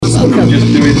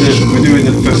we're doing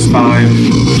the first 5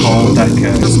 whole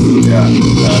decades. Yeah,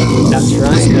 that's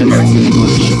right.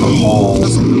 The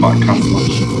halls in the back catalogue.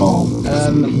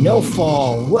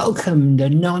 NotFall. Welcome to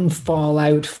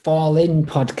non-Fallout Fall-In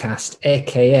podcast,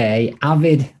 aka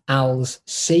Avid Al's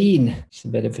Scene. It's a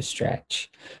bit of a stretch.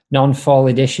 Non-Fall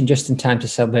edition, just in time to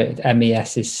celebrate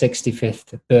MES's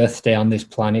 65th birthday on this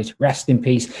planet. Rest in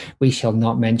peace. We shall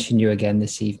not mention you again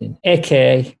this evening.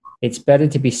 AKA, it's better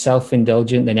to be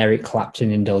self-indulgent than Eric Clapton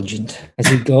indulgent.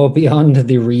 As we go beyond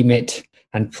the remit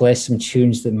and play some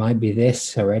tunes that might be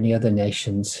this or any other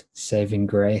nation's saving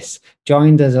grace.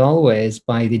 Joined as always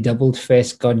by the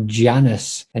doubled-faced god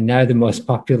Janus, and now the most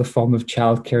popular form of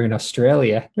childcare in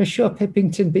Australia, Monsieur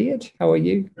Pippington Beard. How are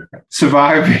you?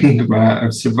 Surviving, man.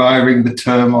 I'm surviving the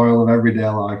turmoil of everyday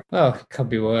life. Oh, it could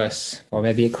be worse. Or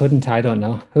maybe it couldn't, I don't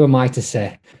know. Who am I to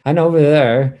say? And over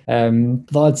there,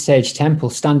 Lord Sage Temple,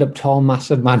 stand-up tall mass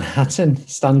of Manhattan,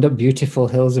 stand-up beautiful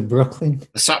hills of Brooklyn.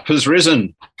 The sap has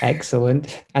risen. Excellent.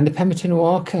 And the Pemberton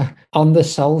Walker on the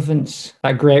Solvents,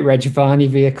 that great Reg Varney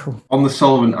vehicle. On the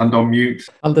Solvent and on mute.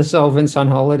 On the Solvents on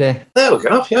holiday. There we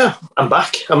go, yeah. I'm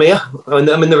back. I'm here. I'm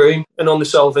in the room and on the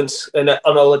Solvents and on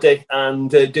holiday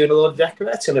and doing a lot of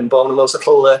decorating and buying those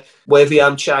little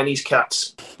wavy-armed Chinese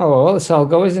cats. Oh, well, it's all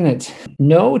go, isn't it?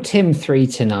 No Tim 3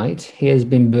 tonight. He has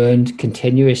been burned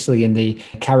continuously in the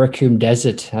Karakum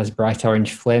Desert as bright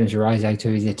orange flames rise out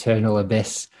of his eternal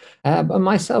abyss. But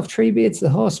myself, Treebeard's the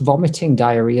host, vomiting,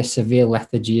 diarrhea, severe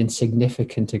lethargy, and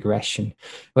significant aggression.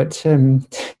 But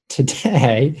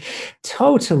today,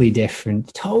 totally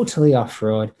different, totally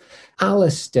off-road.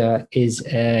 Alistair is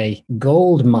a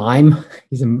gold mime.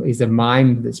 He's a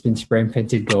mime that's been spray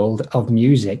painted gold of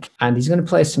music. And he's going to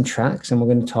play some tracks and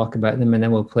we're going to talk about them and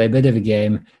then we'll play a bit of a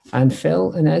game. And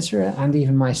Phil and Ezra and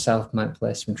even myself might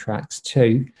play some tracks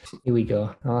too. Here we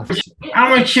go.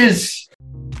 Amateurs!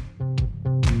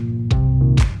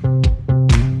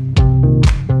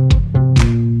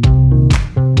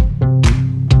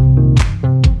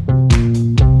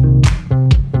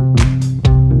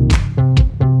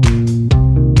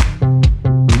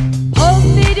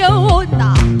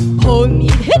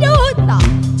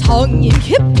 정인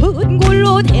깊은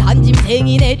골로 대한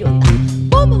짐승이 내렸다.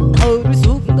 몸은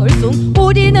덜숭덜숭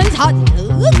꼬리는 잔뜩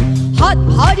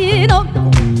핫팔이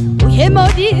넘고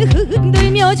해머리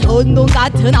흔들며 전동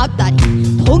같은 앞다리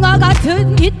동화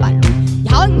같은 깃발로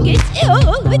양기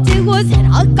찌어지고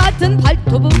세락 같은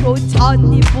발톱으로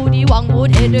잔디뿌리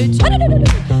왕모래를 촤르르르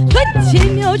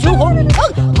던지며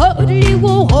조르륵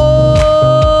벌리고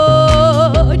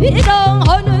허리랑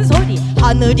하는 소리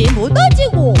하늘이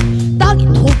무너지고 땅이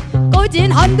톡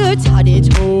꺼진 한들 차례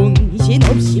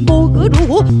정신없이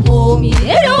목으로 봄이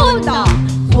내려온다.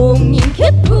 송님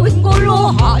깊은 골로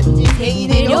한짐승이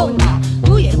내려온다.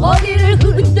 그의 머리를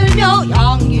흔들며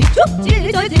양이 쭉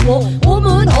찢어지고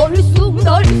몸은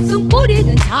얼숭덜숭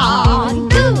꼬리는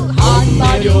잔뜩 한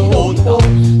마리 온다.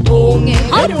 동해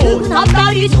같은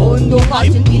앞다리 전동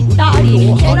같은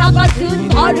뒷다리 세나 같은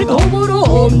발을 도구로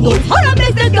없는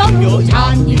사람의 새겨며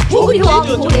잔디 뿌리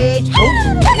왕고래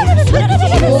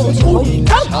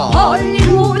소리랑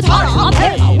걸리고 자라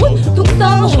앞에 나온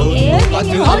뚝성에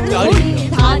하는 소리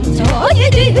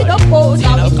단천이 지럽고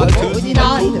장이 커진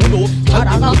아이들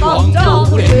자라가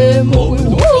깜짝을 목을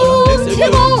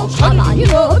훔치고 가만히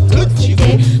엎드치게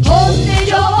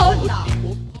혼내렸다.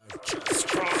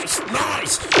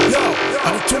 Nice! Yo,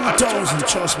 and the 2000,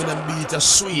 trust me, them beat a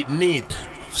sweet neat.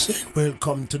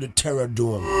 Welcome to the Terror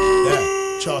Dome.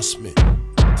 Yeah, trust me.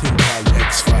 Think about the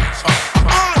X-Files.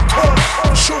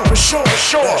 For sure. That's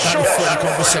the flag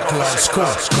of the secular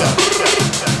score.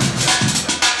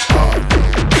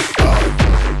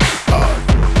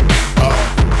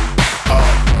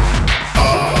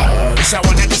 This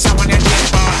I wanna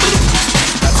get back.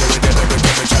 That's the way they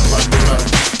chat about the man.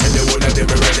 And the one that they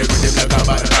be ready with the black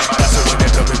man. That's the way they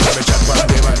chat about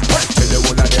the man. And the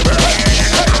one that they be ready.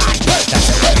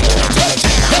 That's the way they chat about the man.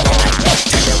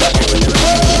 And the one that they be ready.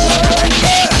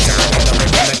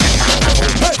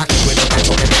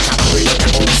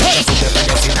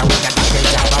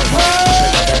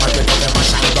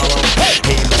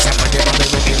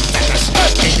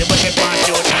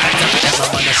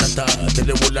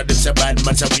 This a bad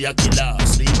man, so we a killer.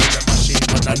 Sleep in the machine,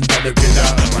 but under the pillar.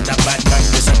 When a bad man,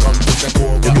 this a come to the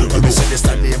core. When we say this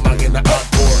a name, I'm in the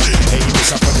hardcore. Hey,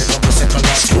 this a funny number, second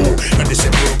last school. And this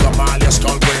a program, all your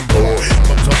skull going blue.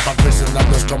 Comes up from prison, and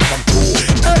just come from true.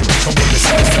 Hey, come on, this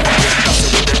a name, that's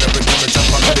the way they never come and jump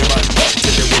on the man.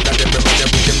 Till the way that they never get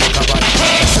with the make a bad.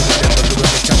 That's the way they never do when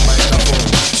they jump by the phone.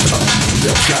 You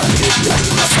can't hit me,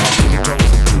 that's how we go.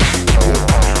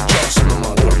 Just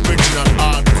original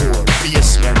hardcore.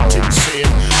 Basement insane.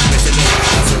 Let it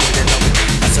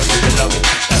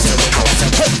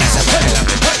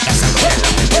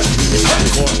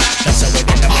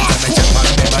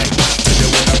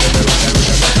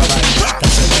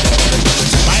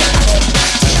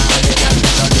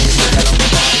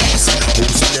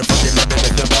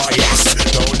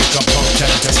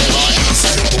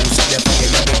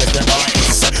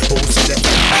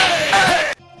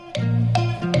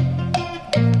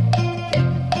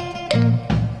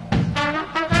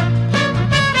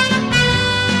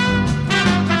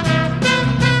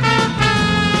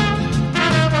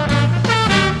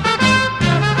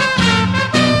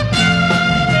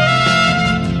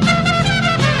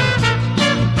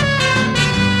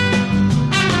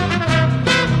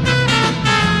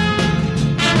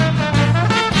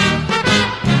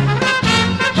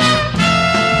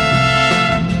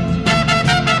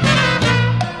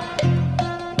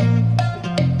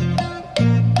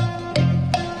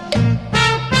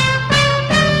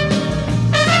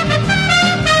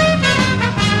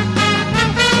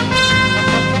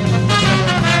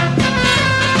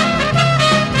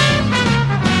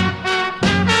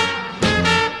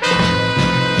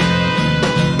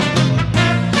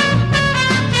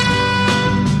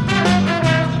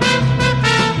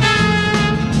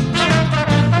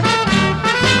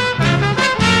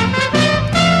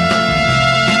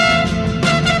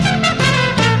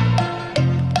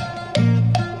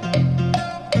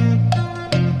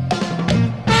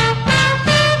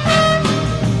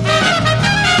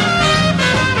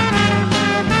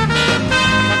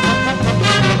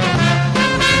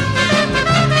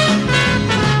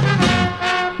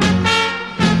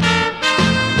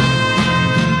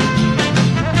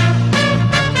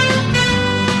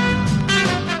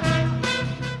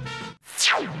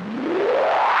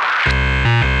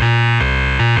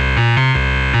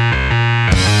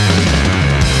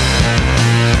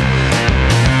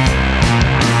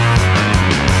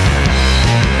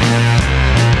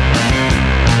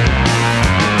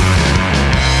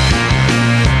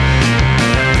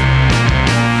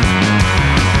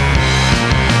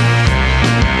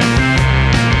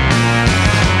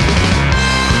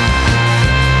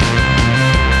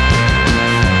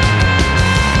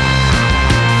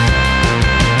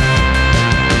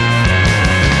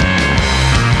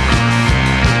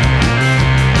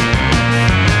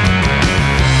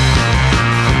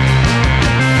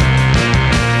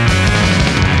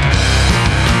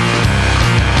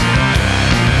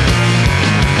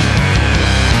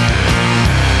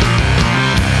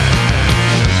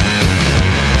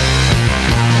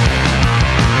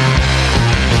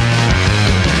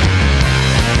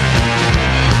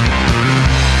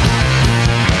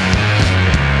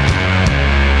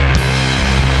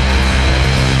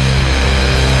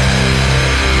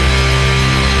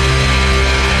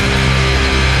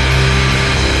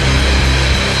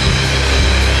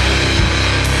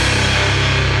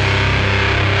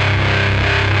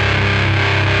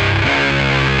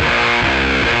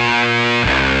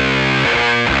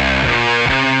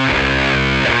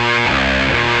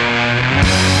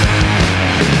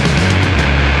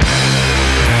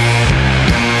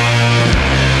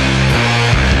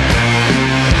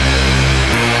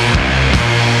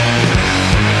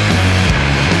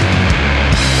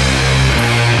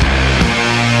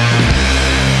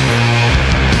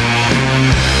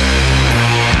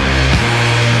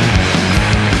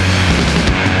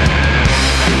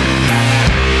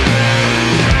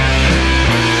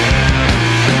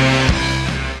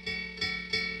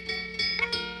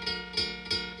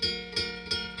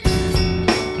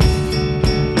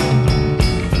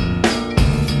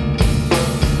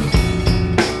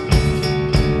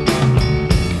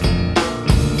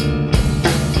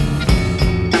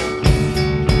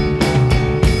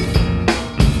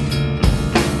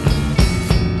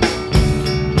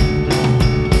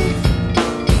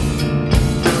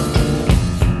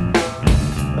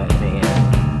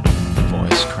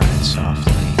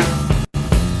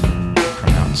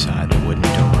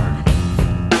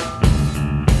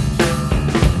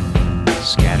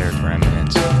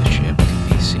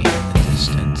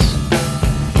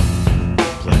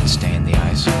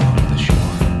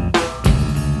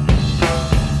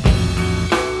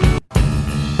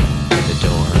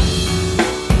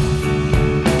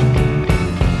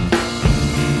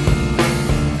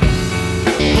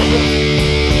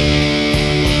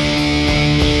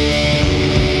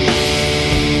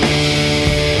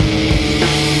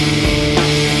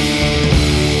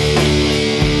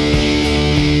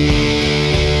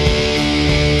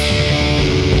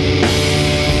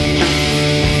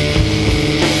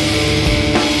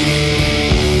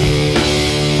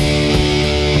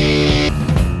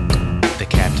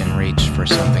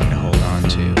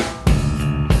too.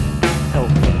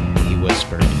 Help me, he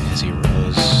whispered as he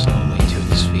rose slowly to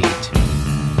his feet.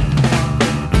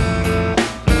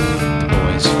 The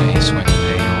boy's face went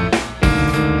pale.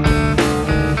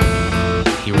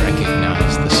 He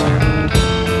recognized the sound.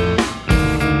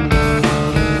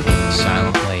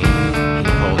 Silently, he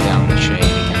pulled down the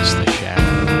shade against the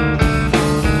shadow.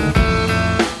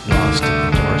 Lost at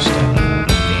the doorstep of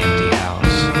the empty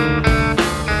house.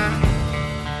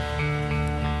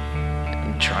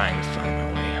 I'm trying to find my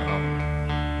way home.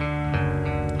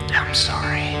 I'm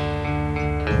sorry.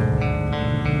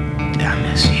 I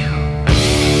miss you.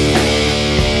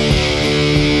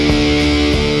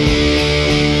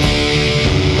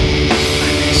 I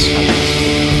miss you.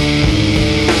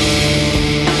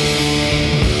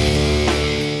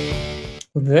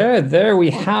 There we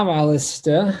have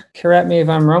Alistair. Correct me if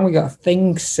I'm wrong. We got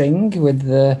Thing Sing with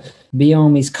the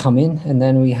Biome is Coming, and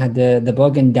then we had the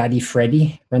Bug and Daddy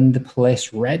Freddy Run the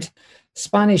Place Red.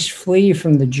 Spanish Flea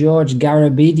from the George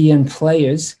Garabedian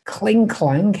Players, Cling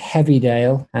Clang,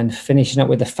 Heavydale, and finishing up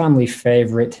with the family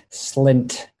favourite,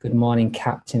 Slint, Good Morning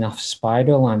Captain off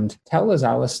Spiderland. Tell us,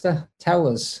 Alistair, tell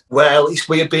us. Well, it's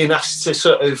weird being asked to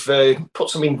sort of put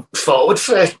something forward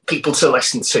for people to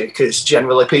listen to, because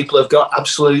generally people have got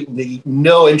absolutely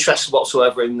no interest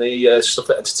whatsoever in the stuff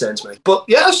that entertains me. But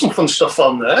yeah, there's some fun stuff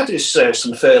on there. There's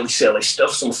some fairly silly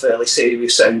stuff, some fairly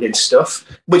serious sounding stuff.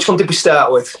 Which one did we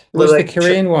start with? Was the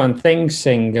Korean one Thing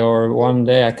Sing or One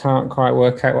Day? I can't quite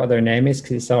work out what their name is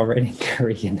because it's already in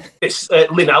Korean. It's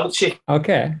Leenalchi.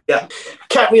 Okay. Yeah.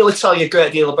 Can't really tell you a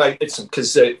great deal about it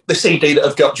because the CD that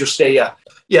I've got just here,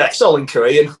 yeah, it's all in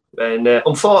Korean. And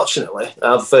unfortunately,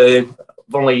 I've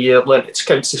only learned it to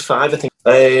count to 5, I think.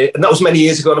 And that was many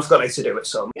years ago, and I forgot how to do it.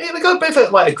 So yeah, they got a bit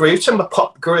of a groove to them, a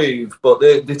pop groove, but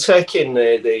they're taking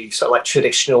the sort of like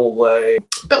traditional,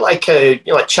 bit like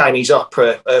like Chinese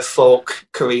opera, folk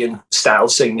Korean style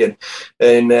singing,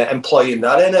 and employing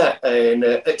that in it. And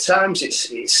at times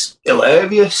it's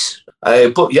hilarious.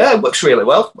 But yeah, it works really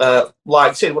well.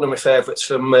 Liked it, one of my favourites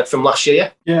from last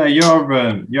year. Yeah,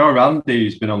 your Andy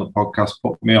who's been on the podcast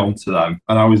put me onto them,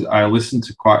 and I listened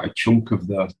to quite a chunk of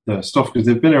their stuff because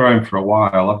they've been around for a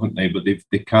while, haven't they? But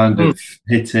they kind of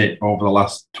hit it over the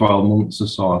last 12 months or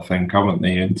so, I think, haven't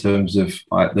they? In terms of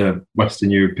like the Western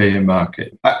European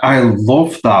market, I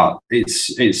love that.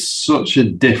 It's such a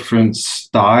different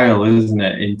style, isn't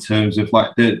it? In terms of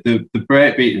like the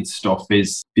breakbeat stuff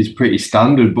is pretty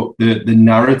standard, but the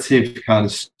narrative kind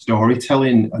of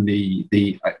storytelling and the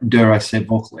dare I say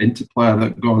vocal interplay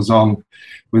that goes on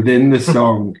within the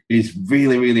song is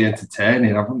really, really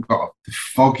entertaining. I haven't got the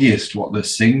foggiest what they're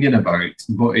singing about,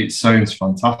 but it sounds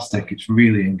fantastic. It's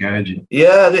really engaging.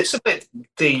 Yeah, it's a bit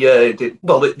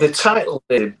the title,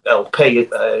 the LP.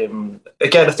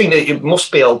 Again, I think that it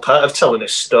must be all part of telling a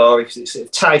story. It's a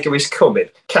tiger is coming,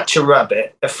 catch a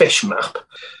rabbit, a fish map.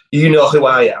 You know who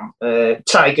I am.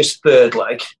 Tiger's third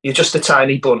leg. You're just a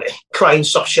tiny bunny. Crying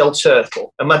soft-shell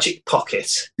turtle. A magic pocket.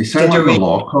 They sound like the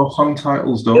local song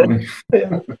titles, don't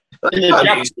they?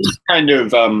 It's kind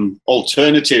of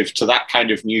alternative to that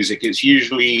kind of music. It's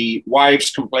usually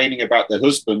wives complaining about their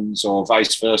husbands or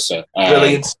vice versa.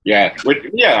 Brilliant. Yeah.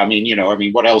 I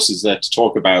mean, what else is there to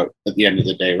talk about at the end of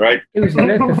the day, right? It was a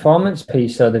great performance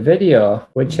piece, though, the video,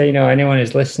 which, anyone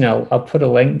who's listening, I'll put a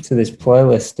link to this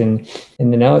playlist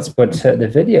in the notes, but the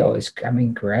video is,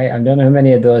 great. I don't know how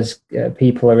many of those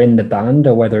people are in the band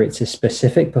or whether it's a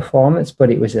specific performance, but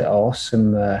it was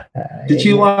awesome. Did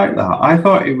you like that? I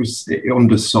thought it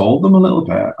undersold them a little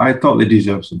bit. I thought they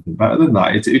deserved something better than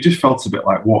that. It just felt a bit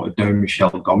like watered down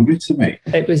Michelle Gondry to me.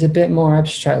 It was a bit more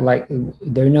abstract, like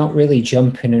they're not really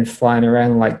jumping and flying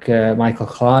around like Michael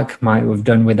Clark might have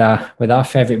done with our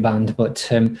favourite band, but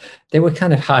they were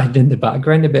kind of hiding in the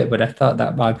background a bit. But I thought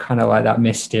that band kind of like that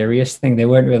mysterious thing. They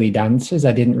weren't really dancers.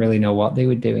 I didn't really know what they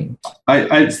were doing.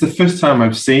 It's the first time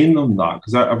I've seen them that,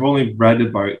 because I've only read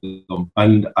about them,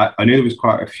 and I knew there was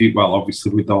quite a few. Well,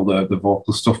 obviously with all the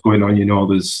vocal stuff going on,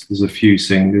 there's a few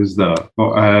singers there,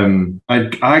 but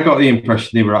I got the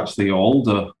impression they were actually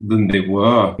older than they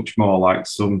were, much more like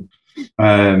some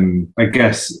I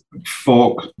guess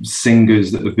folk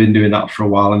singers that have been doing that for a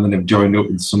while and then have joined up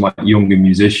with some like younger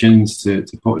musicians to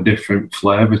put a different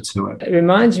flavour to it. It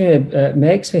reminds me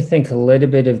makes me think a little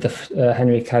bit of the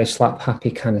Henry Cow Slap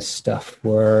Happy kind of stuff,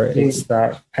 where it's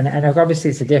that, and obviously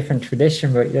it's a different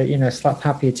tradition, but Slap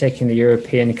Happy are taking the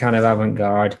European kind of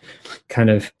avant-garde kind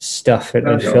of stuff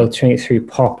and filtering it through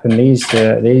pop, and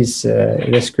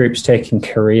this group's taking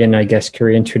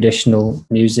Korean traditional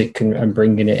music and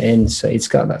bringing it in. in. So it's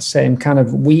got that same kind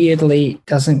of weirdly,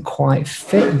 doesn't quite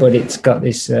fit, but it's got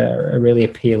this a really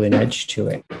appealing edge to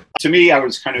it. To me, I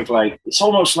was kind of like, it's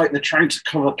almost like they're trying to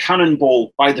cover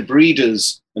Cannonball by the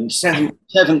Breeders and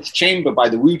Seventh Chamber by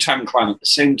the Wu-Tang Clan at the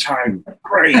same time.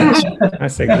 Great.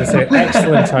 That's an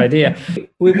excellent idea.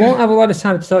 We won't have a lot of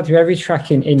time to talk through every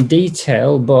track in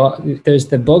detail, but there's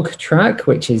the Bug track,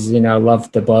 which is,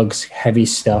 love the Bugs, heavy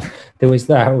stuff. There was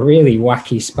that really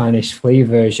wacky Spanish Flea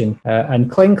version. And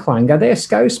Kling Klang, are they a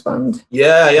Scouse band?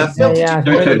 Yeah. I've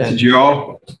heard of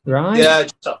them. Right. Yeah,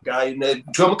 top guy. And the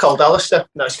drummer called Alistair.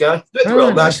 Nice guy.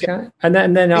 Nice guy. And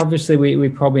then obviously we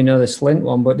probably know the Slint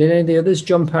one, but did any of the others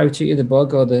jump out at you, the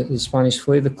Bug or the Spanish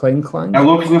Flea, the Kling Klang? I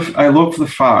love the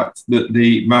fact that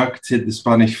they marketed the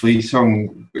Spanish Flea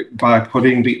song by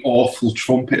putting the awful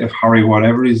trumpet of Harry,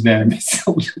 whatever his name is,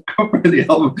 on the cover of the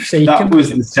album. That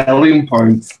was the selling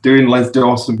point, doing Les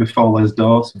Dawson before Les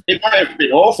Dawson. It might have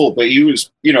been awful, but he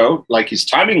was, his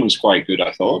timing was quite good,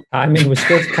 I thought. Timing was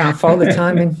good. Can't follow the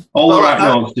timing. All the right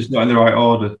notes, just not in the right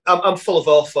order. I'm full of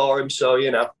awe for him, so,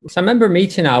 So I remember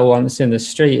meeting Al once in the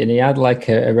street, and he had like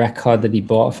a record that he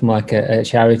bought from like a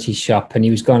charity shop, and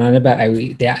he was going on about how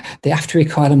they have to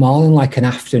record them all in like an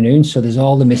afternoon, so there's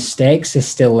all the mistakes are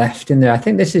still left in there. I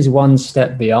think this is one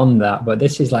step beyond that, but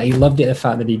this is like, he loved it, the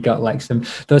fact that he got like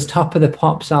those Top of the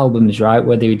Pops albums, right,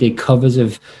 where they did covers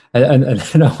of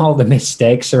and all the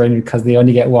mistakes are in because they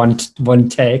only get one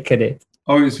take at it.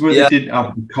 Oh, it's where they didn't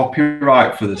have the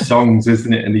copyright for the songs,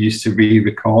 isn't it? And they used to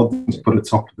re-record them to put a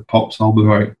Top of the Pops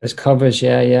album out. There's covers,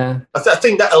 yeah. I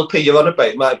think that LP you're on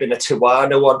about might have been a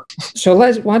Tijuana one. So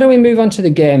why don't we move on to the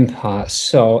game part?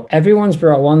 So everyone's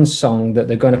brought one song that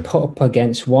they're going to put up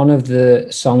against one of the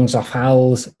songs off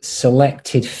Al's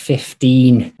selected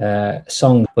 15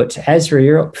 songs. But Ezra,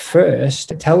 you're up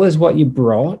first. Tell us what you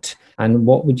brought. And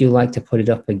what would you like to put it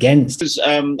up against?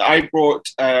 I brought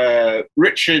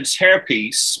Richard's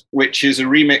Hairpiece, which is a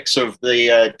remix of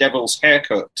the Devil's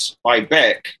Haircut by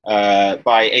Beck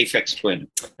by Aphex Twin.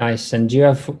 Nice. And do you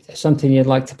have something you'd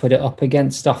like to put it up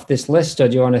against off this list, or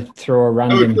do you want to throw a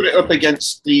random? I would put it up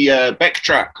against the Beck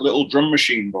track, Little Drum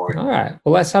Machine Boy. All right.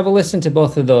 Well, let's have a listen to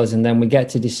both of those, and then we get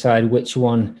to decide which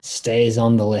one stays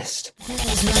on the list.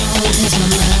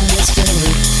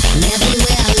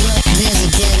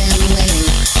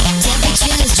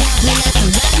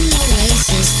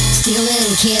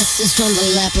 Stealing kisses from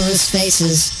the leprous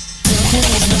faces.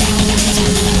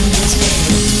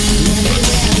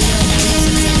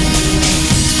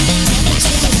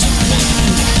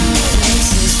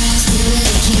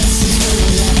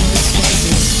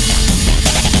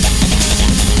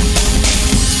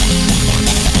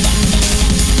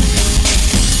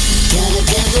 Got a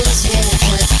devil's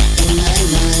haircut in my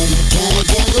mind. Got a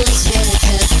devil's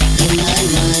haircut in my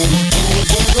mind. Got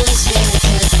a devil's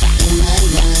haircut in my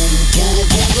mind. Got a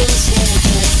devil's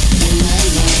haircut in my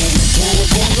mind. Got a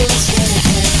devil's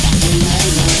haircut in my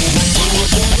mind. Got a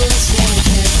devil's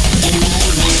haircut in my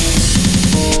mind.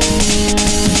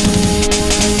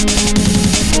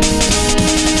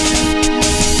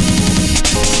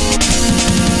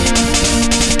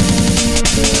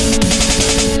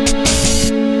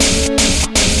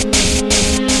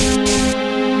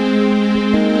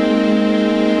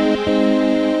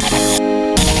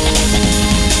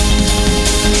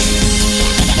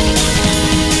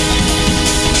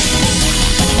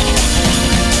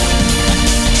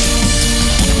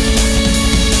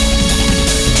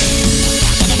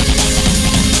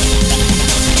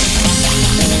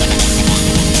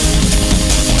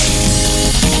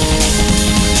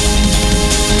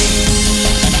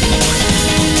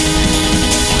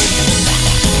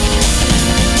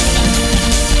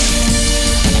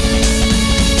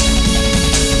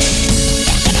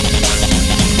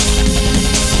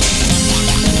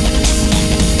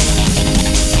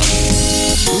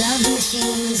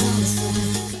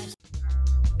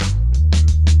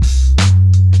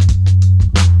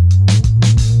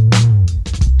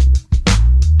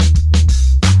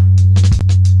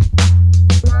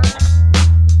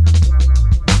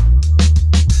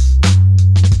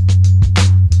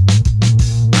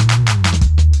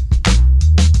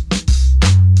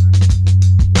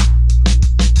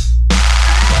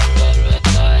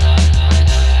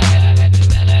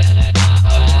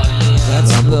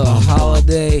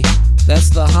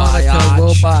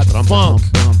 Funk.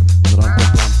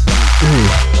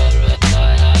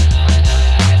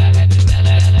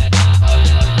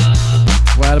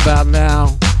 Right about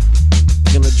now,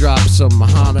 gonna drop some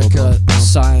Hanukkah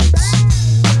science.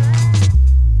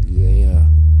 Yeah.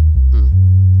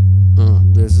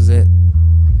 This is it.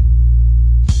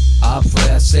 I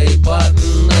press a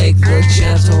button, make the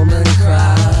gentleman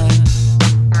cry.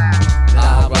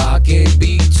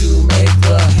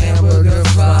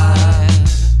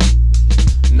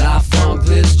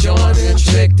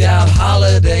 decked out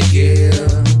holiday gear.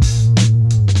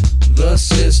 The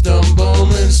system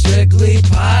booming, strictly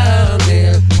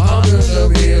pioneer. Partners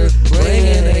of here,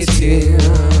 bringing a tear.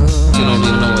 You don't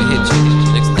even know what hit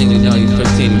you. Next thing you know, you're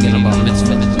 13 again about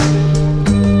mitzvah.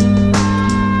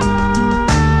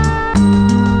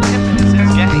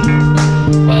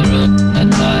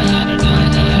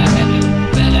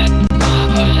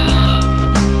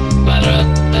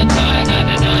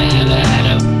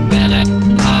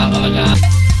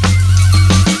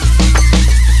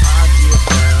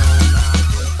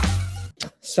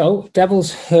 So,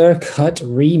 Devil's Haircut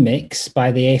remix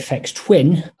by the Aphex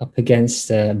Twin up against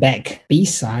Beck.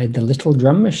 B-side, The Little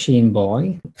Drum Machine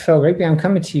Boy. Phil Rigby, I'm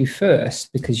coming to you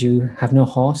first because you have no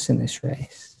horse in this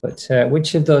race. But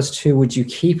which of those two would you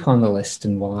keep on the list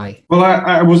and why? Well,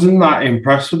 I wasn't that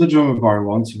impressed with the Drummer Boy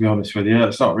one, to be honest with you.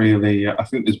 It's not really, I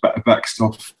think there's better Beck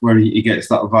stuff where he gets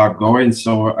that vibe going.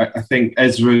 So I think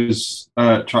Ezra's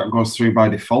track goes through by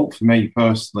default for me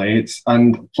personally.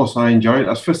 And plus I enjoy it.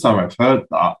 That's the first time I've heard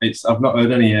that. I've not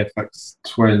heard any Aphex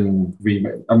Twin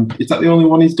remix. Is that the only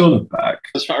one he's done of Beck?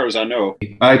 As far as I know.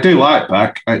 I do like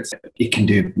Beck. You can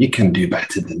do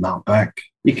better than that, Beck.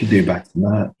 You could do better than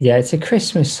that. Yeah, it's a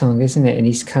Christmas song, isn't it? And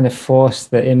he's kind of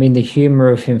forced that. I mean, the humor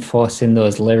of him forcing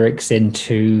those lyrics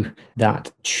into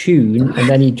that tune, and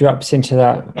then he drops into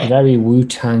that very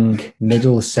Wu-Tang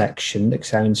middle section that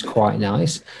sounds quite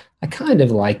nice. I kind of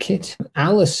like it.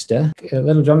 Alistair,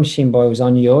 Little Drum Machine Boy was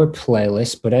on your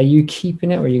playlist, but are you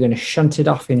keeping it or are you going to shunt it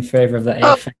off in favour of the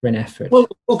Aphex Twin effort? Well,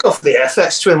 we'll go for the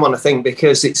Aphex Twin one, I think,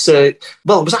 because it's, I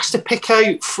was asked to pick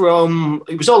out from,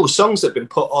 it was all the songs that have been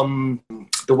put on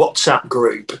the WhatsApp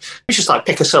group. It's just like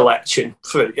pick a selection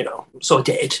for, so I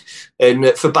did. And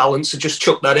for balance, I just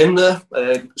chucked that in there.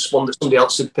 Just one that somebody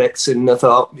else had picked, and I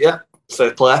thought, yeah,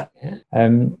 fair play. Yeah.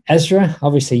 Ezra,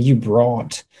 obviously you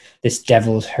brought this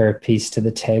Devil's Hair piece to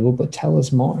the table, but tell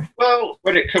us more. Well,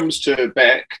 when it comes to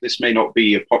Beck, this may not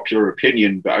be a popular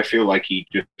opinion, but I feel like he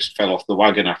just fell off the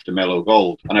wagon after Mellow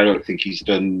Gold, and I don't think he's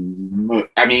done much.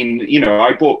 I mean,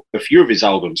 I bought a few of his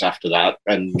albums after that,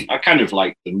 and I kind of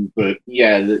liked them, but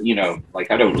yeah,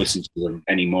 I don't listen to them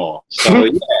anymore. So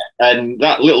yeah, and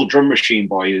that Little Drum Machine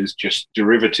Boy is just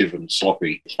derivative and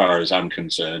sloppy as far as I'm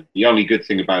concerned. The only good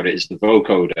thing about it is the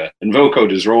vocoder, and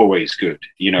vocoders are always good.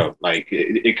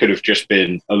 It could have just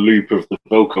been a loop of the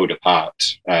vocoder part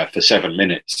for 7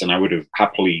 minutes, and I would have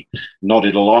happily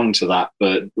nodded along to that.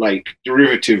 But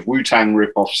derivative Wu-Tang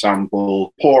ripoff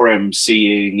sample, poor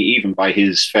MCing, even by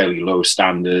his fairly low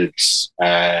standards,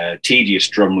 tedious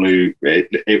drum loop.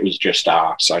 It was just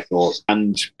arse, I thought.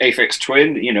 And Aphex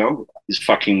Twin, is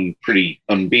fucking pretty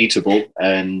unbeatable,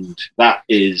 and that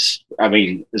is, I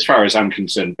mean, as far as I'm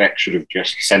concerned, Beck should have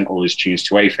just sent all his tunes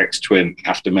to Aphex Twin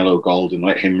after Mellow Gold and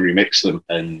let him remix them,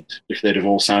 and if they'd have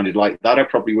all sounded like that, I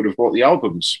probably would have bought the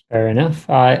albums. Fair enough.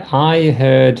 I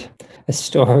heard a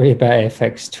story about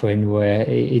Aphex Twin where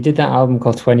he did that album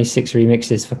called 26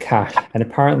 Remixes for Cash, and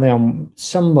apparently on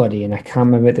somebody, and I can't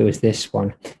remember if it was this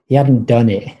one, he hadn't done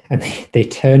it, and they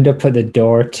turned up at the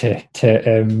door to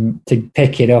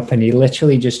pick it up, and he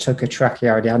literally just took a track he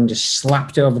already had and just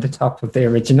slapped over the top of the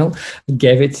original and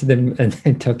gave it to them, and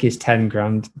then took his 10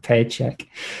 grand paycheck.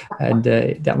 And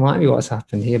that might be what's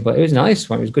happened here, but it was a nice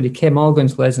one. It was good. He came all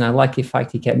guns blazing. I like the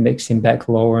fact he kept mixing Beck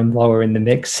lower and lower in the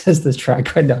mix as the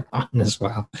track went on as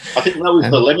well. I think that was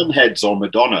the Lemonheads or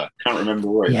Madonna. Can't remember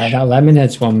which. Yeah, that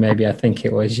Lemonheads one, maybe. I think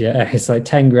it was. Yeah, it's like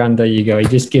 10 grand. There you go. He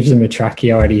just gives him a track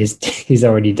he's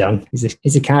already done.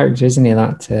 He's a character, isn't he?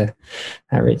 That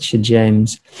Richard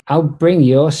James. I'll bring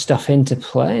your stuff into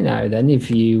play now, then, if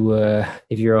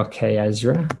you're okay,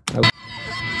 Ezra.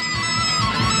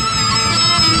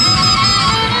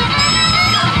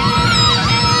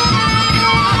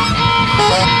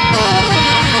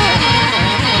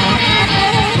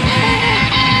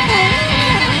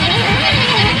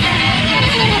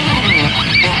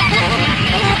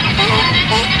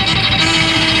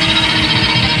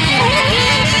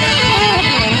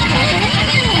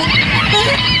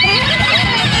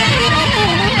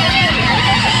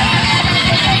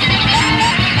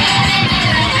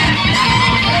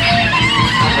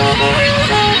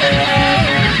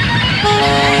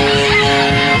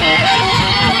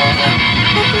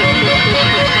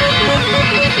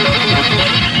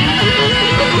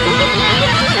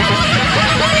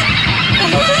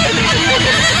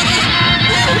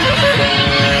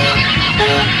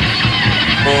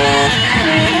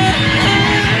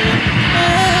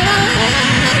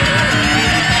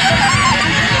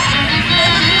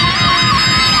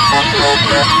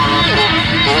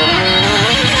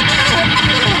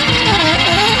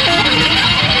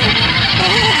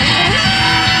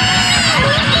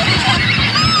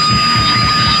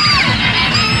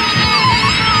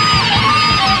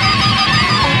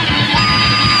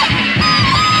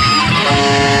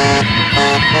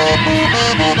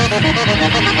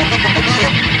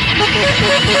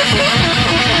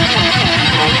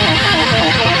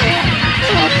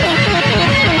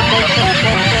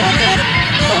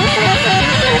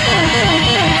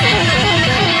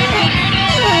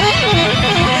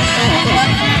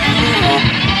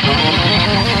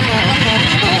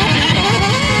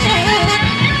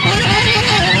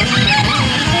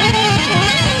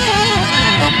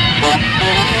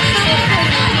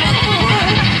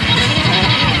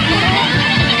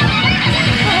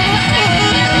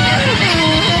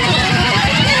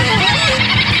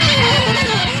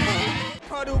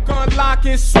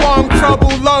 block is swung, trouble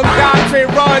lung doctrine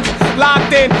runs.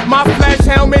 Locked in, my flesh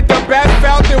helmet, the best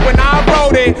felt it when I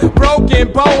wrote it.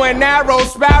 Broken bow and arrow,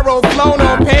 sparrow flown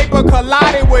on paper,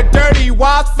 collided with dirty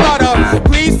wasp flutter.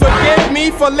 Please forgive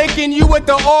me for licking you with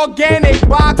the organic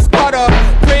box cutter.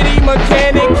 Pretty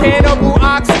mechanic, cannibal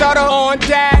ox stutter on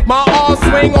that. My all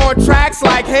swing on tracks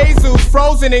like Jesus,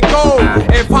 frozen in gold.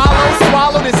 If hollow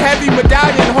swallow this heavy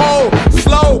medallion whole.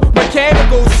 Slow,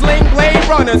 mechanical, sling blade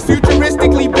runners,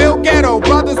 futuristically built ghetto,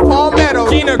 brothers Palmetto,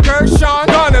 Gina Gershon,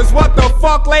 gunners, what the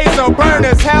fuck, laser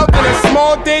burners, held in the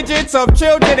small digits of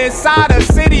children inside a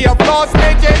city of lost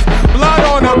midgets. Blood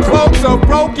on the cloaks of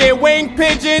broken winged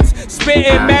pigeons,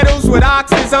 spitting metals with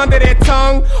oxes under their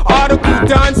tongue. Article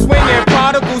done, swinging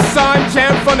prodigal son,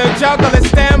 gem from the juggler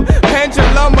stem,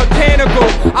 pendulum mechanical.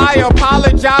 I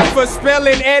apologize for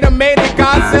spilling animated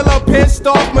Godzilla, pissed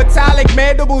off metallic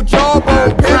mandible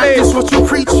jawbone Practice pillage. what you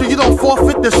preach so you don't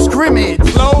forfeit the scrimmage.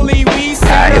 Slowly we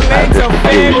settle into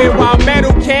famine while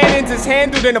metal cannons is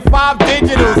handled in the 5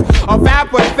 digitals of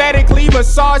apathetically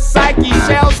massaged psyche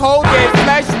shells holding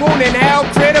flesh wound and hell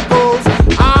criticals.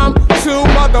 I'm too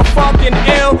motherfucking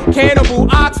ill. Cannibal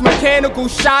ox, mechanical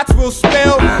shots will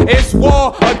spill. It's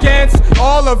war against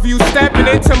all of you stepping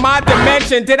into my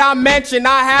dimension. Did I mention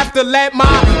I have to let my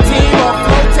team of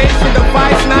flotation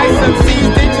device nice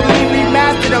MCs digitally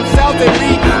remaster themselves and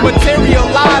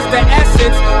rematerialize the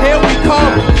essence? Here we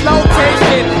come.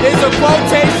 Flotation is a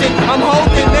quotation. I'm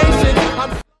holding nations.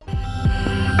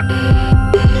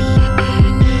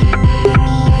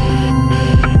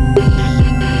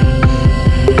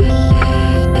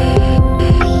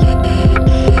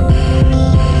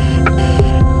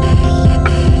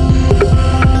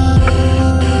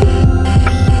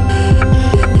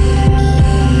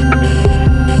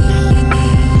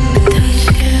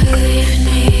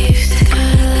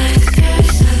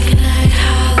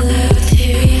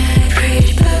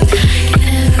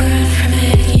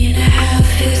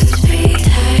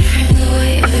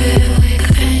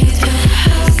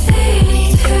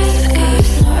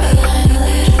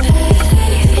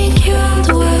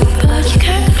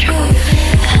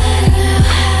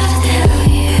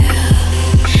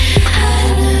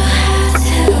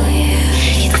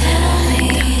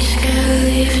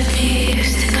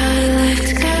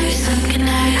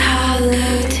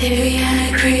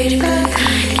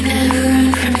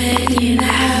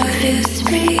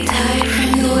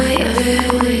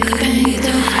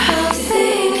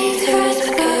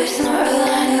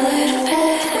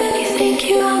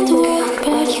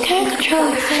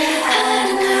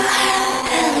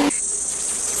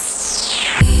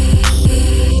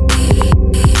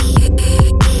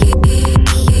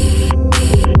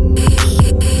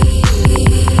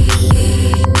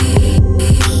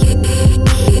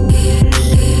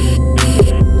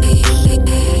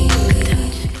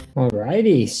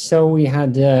 Alrighty, so we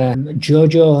had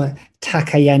Jojo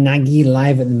Takayanagi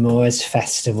live at the Moors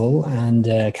Festival and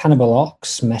Cannibal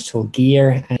Ox, Metal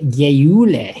Gear, and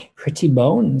Yeule, Pretty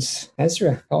Bones.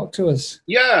 Ezra, talk to us.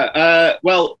 Yeah,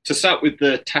 well, to start with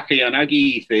the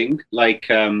Takayanagi thing,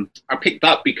 I picked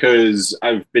that because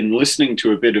I've been listening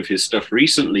to a bit of his stuff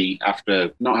recently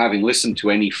after not having listened to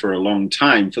any for a long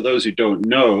time. For those who don't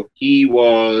know, he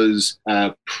was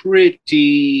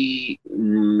pretty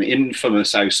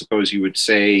infamous, I suppose you would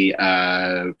say,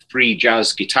 free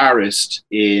jazz guitarist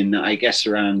in, I guess,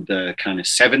 around the kind of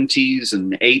 70s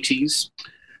and 80s.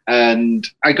 And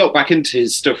I got back into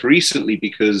his stuff recently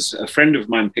because a friend of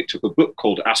mine picked up a book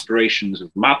called Aspirations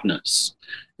of Madness,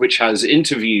 which has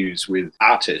interviews with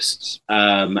artists.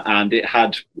 And it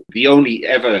had the only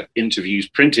ever interviews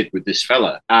printed with this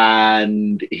fella.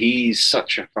 And he's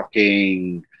such a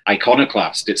fucking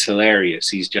iconoclast. It's hilarious.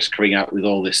 He's just coming out with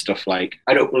all this stuff like,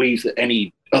 I don't believe that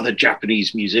any other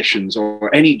Japanese musicians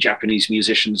or any Japanese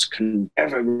musicians can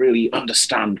ever really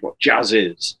understand what jazz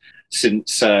is.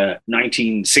 Since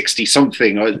 1960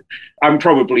 something. I'm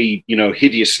probably,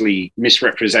 hideously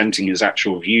misrepresenting his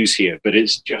actual views here, but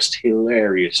it's just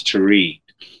hilarious to read.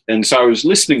 And so I was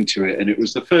listening to it, and it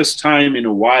was the first time in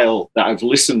a while that I've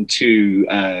listened to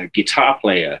a guitar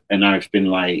player, and I've been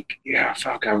like, yeah,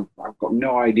 fuck, I've got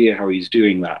no idea how he's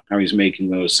doing that, how he's making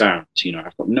those sounds.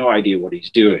 I've got no idea what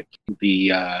he's doing.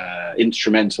 The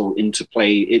instrumental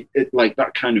interplay, it like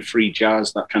that kind of free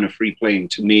jazz, that kind of free playing,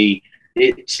 to me,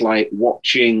 it's like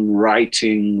watching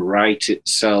writing write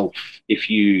itself, if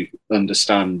you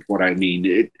understand what I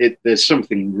mean. There's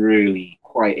something really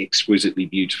quite exquisitely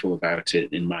beautiful about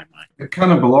it in my mind. The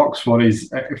Cannibal Ox one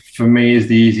is, for me, is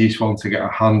the easiest one to get a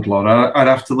handle on. I'd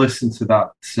have to listen to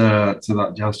that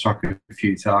jazz track a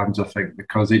few times, I think,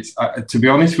 because it's. To be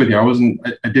honest with you,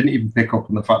 I didn't even pick up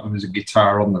on the fact there was a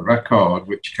guitar on the record,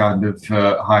 which kind of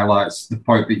highlights the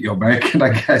point that you're making.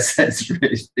 I guess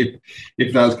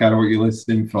if that's kind of what you're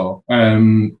listening for.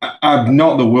 I'm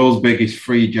not the world's biggest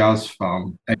free jazz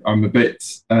fan. I'm a bit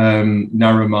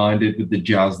narrow-minded with the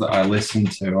jazz that I listen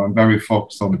to. I'm very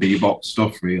focused on bebop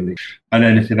stuff, really. And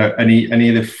any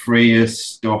of the freer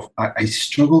stuff, I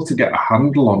struggle to get a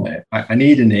handle on it. I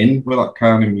need an in with that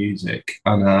kind of music,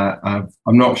 and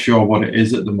I'm not sure what it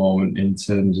is at the moment in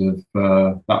terms of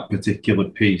that particular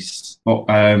piece. But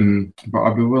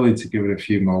I'd be willing to give it a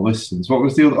few more listens. What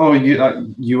was the other? Oh,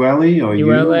 ULE or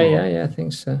ULA? Yeah, I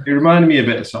think so. It reminded me a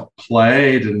bit of sort of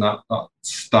Played and that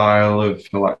style of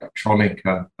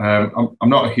electronica. I'm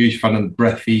not a huge fan of the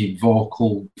breathy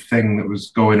vocal thing that was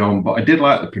going on, but I did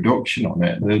like the production on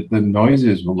it. The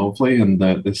noises were lovely, and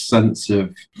the sense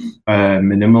of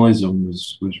minimalism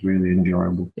was really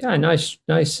enjoyable. Yeah, nice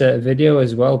video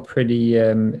as well. Pretty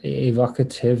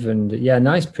evocative, and yeah,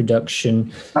 nice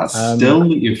production. That still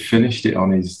that you've finished it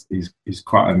on is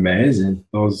quite amazing.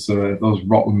 Those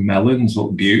rotten melons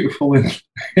look beautiful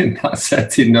in that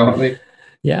setting, don't they?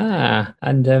 Yeah,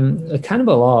 and the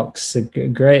Cannibal Ox, a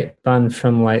great band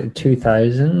from like the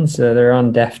 2000s. They're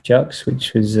on Def Jux,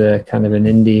 which was kind of an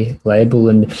indie label,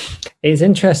 and it's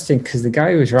interesting because the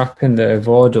guy who was rapping the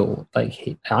Vaudel,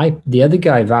 the other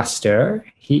guy Vaster,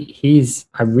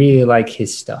 I really like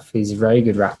his stuff. He's a very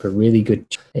good rapper, really good.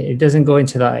 It doesn't go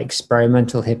into that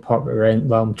experimental hip hop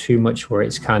realm too much, where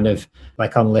it's kind of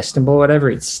like unlistenable or whatever.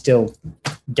 It's still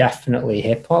definitely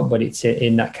hip hop, but it's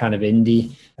in that kind of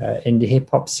indie hip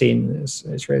hop scene.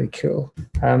 It's really cool.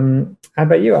 How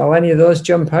about you? Will any of those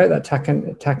jump out? That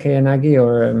Takeyanagi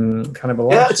or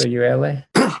Cannibal Ox or ULA?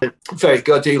 Very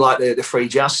good. I do like the free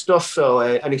jazz stuff. So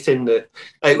anything that,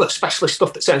 especially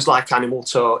stuff that sounds like animal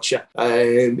torture.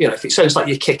 If it sounds like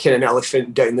you're kicking an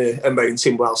elephant down a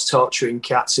mountain whilst torturing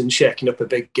cats and shaking up a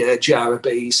big jar of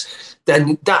bees,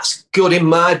 then that's good in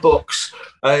my books.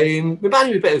 Reminded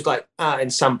me a bit of like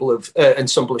Ensemble of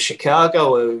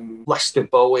Chicago, Lester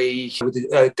Bowie, with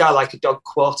a guy like a Dog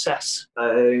Quartet.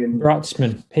 Peter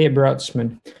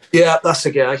Brotzman. Yeah, that's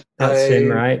the guy. That's him,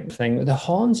 right? The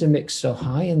horns are mixed so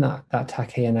high in that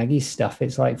Takeyanagi stuff.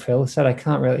 It's like Phil said, I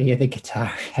can't really hear the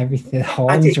guitar. Everything, the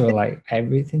horns were like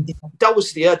everything. That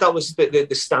was the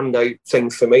standout thing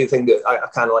for me. The thing that I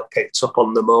kind of like picked up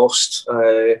on the most.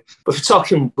 But if you're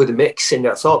talking with the mixing,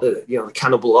 I thought that the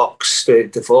Cannibal Ox,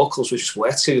 the vocals were just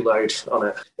way too loud on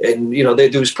it, and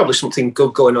there was probably something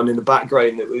good going on in the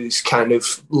background that was kind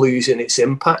of losing its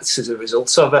impact as a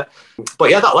result of it. But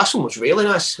yeah, that last one was really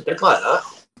nice. I did like that.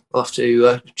 I'll have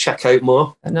to check out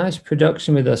more. A nice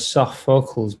production with those soft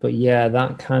vocals, but yeah,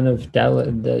 that kind of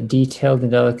the detailed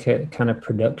and delicate kind of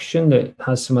production that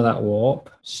has some of that warp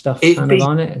stuff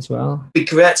on it as well. It'd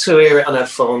be great to hear it on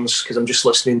headphones because I'm just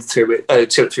listening through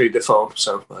it through the phone.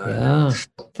 So yeah,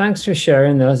 thanks for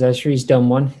sharing those. Ezra's done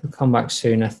one. He'll come back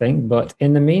soon, I think. But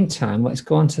in the meantime, let's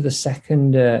go on to the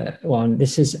second one.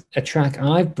 This is a track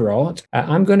I've brought.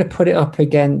 I'm going to put it up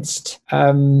against,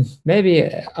 maybe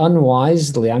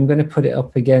unwisely, I'm going to put it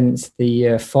up against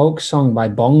the folk song by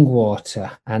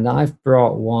Bongwater, and I've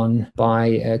brought one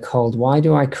by called "Why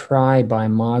Do I Cry" by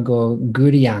Margo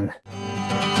Guryan.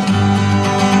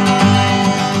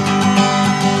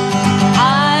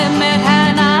 I met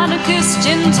an anarchist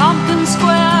in Tompkins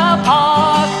Square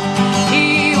Park.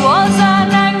 He was an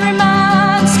angry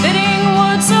man, spitting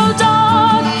words so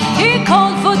dark. He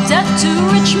called for death to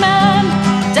rich men,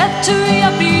 death to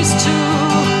yuppies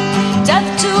too, death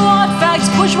to art fags,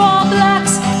 bourgeois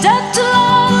blacks, death to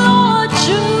landlord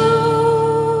Jews.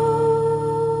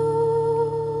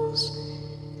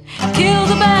 Kill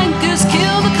the bankers,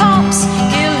 kill the cops,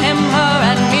 kill him, her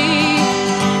and me.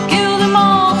 Kill them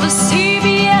all for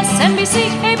CBS, NBC,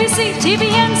 ABC,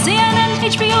 TVN, CNN,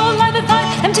 HBO, Live at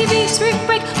 5, MTV, Spring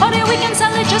Break, Holiday Weekend,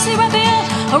 Sunday, Jesse Raphael,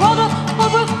 Geraldo,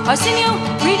 Holbrook, Arsenio,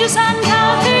 Regis and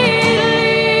Kathy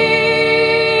Lee.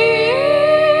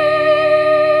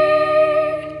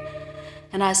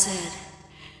 And I said,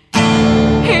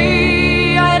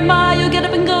 hey, I admire your get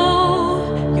up and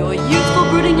go, your youthful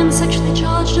brooding and sexually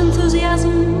charged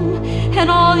enthusiasm, and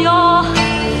all your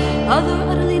other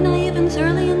utterly naive and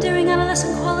thoroughly endearing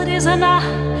adolescent qualities, and I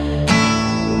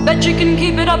bet you can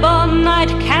keep it up all night,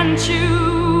 can't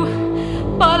you?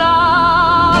 But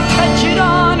I bet you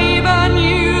don't even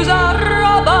use a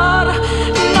rubber.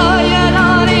 No, you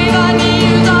don't even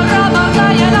use a rubber. No,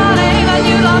 you don't even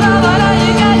use a rubber. No,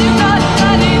 you got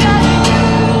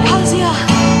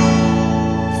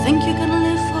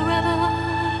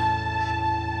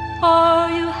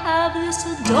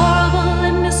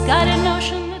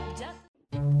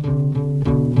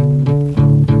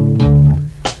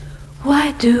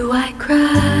do I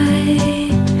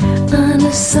cry on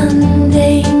a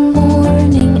Sunday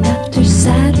morning after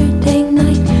Saturday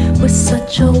night was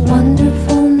such a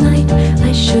wonderful night?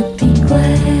 I should be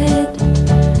glad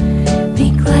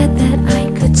that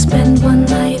I could spend one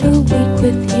night a week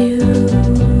with you.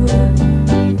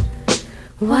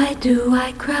 Why do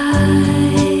I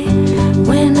cry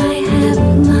when I have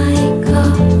my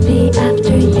coffee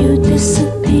after you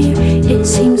disappear? It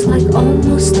seems like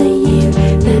almost a year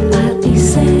that I'll be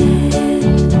sad.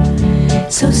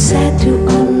 So sad to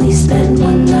only spend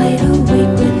one night a week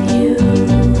with you.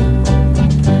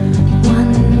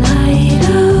 One night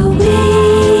a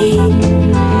week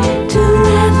to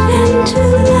laugh and to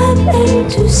love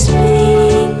and to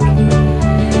speak.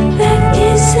 That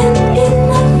isn't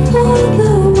enough for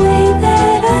the way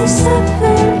that I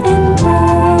suffer and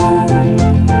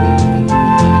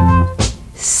mourn.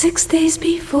 6 days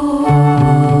before,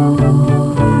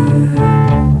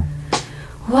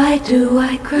 why do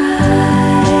I cry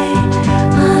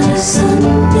on a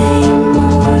Sunday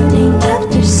morning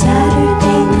after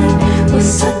Saturday night was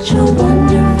such a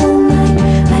wonderful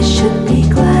night? I should be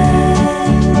glad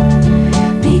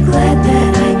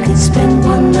that I could spend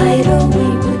one night a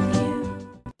week with you.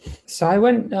 So I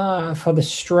went for the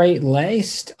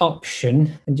straight-laced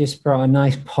option and just brought a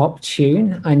nice pop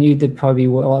tune. I knew there'd probably be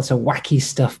lots of wacky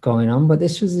stuff going on, but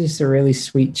this was just a really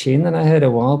sweet tune that I heard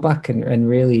a while back and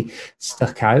really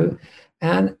stuck out.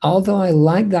 And although I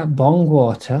like that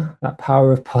Bongwater, that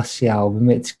Power of Pussy album,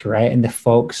 it's great, and the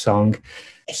folk song,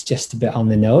 it's just a bit on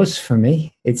the nose for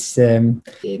me. It's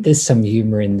there's some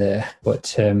humour in there,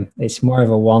 but it's more of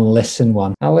a one-listen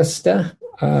one. Alistair,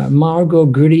 Margo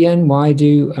Guryan, Why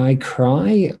Do I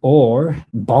Cry? Or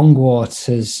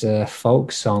Bongwater's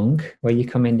folk song, Where You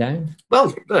Coming Down?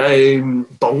 Well,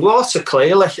 Bongwater,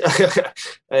 clearly,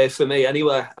 for me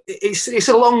anyway. It's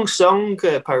a long song,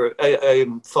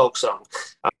 folk song,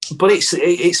 but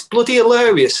it's bloody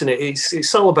hilarious, and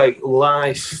it's all about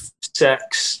life,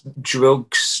 sex,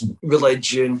 drugs,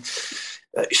 religion,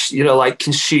 like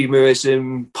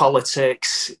consumerism,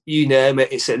 politics, you name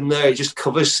it, it's in there. It just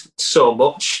covers so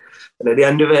much. And at the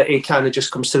end of it, he kind of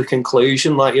just comes to the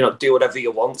conclusion, do whatever you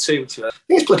want to.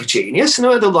 It's bloody genius.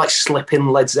 They're like slipping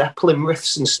Led Zeppelin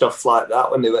riffs and stuff like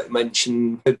that when they were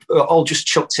mentioned, all just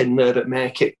chucked in there that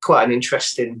make it quite an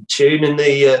interesting tune. And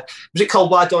was it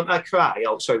called Why Don't I Cry?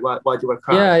 Oh, sorry, Why Do I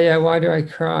Cry? Yeah, Why Do I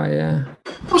Cry, yeah.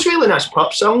 It was a really nice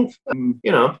pop song,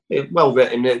 well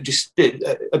written, just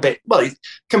a bit,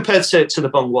 compared to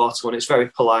the Bongwater one, it's very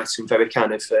polite and very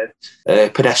kind of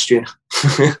pedestrian.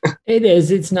 It is,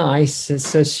 it's nice.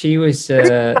 So she was,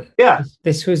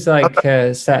 this was like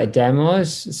a set of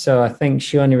demos. So I think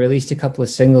she only released a couple of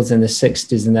singles in the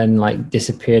 60s and then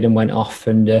disappeared and went off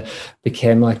and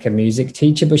became like a music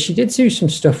teacher. But she did do some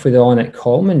stuff with Ornette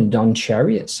Coleman and Don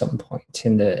Cherry at some point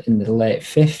in the late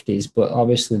 50s. But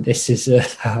obviously this is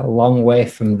a long way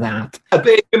from that.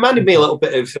 It reminded me a little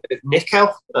bit of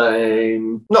Nickel.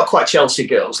 Not quite Chelsea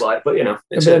Girls, but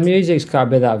the music's got a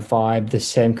bit of that vibe, the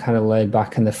same kind of laid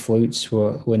back, and the flutes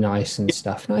were nice and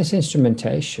stuff. Nice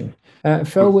instrumentation.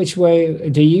 Phil, which way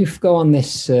do you go on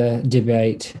this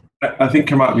debate? I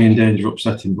think I might be in danger of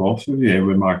upsetting both of you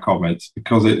with my comments,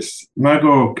 because it's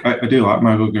Margo. I do like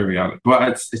Margo Guryan, but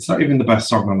it's not even the best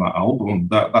song on that album.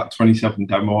 That 27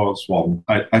 Demos one,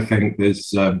 I think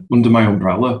there's Under My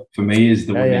Umbrella for me is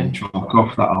the winning track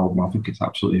off that album. I think it's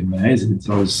absolutely amazing.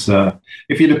 So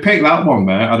if you'd have picked that one,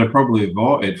 mate, I'd have probably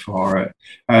voted for it.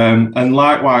 And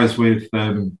likewise with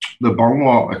the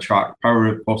Bongwater track, Power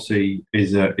of Pussy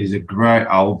is a great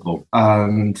album,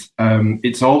 and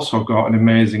it's also got an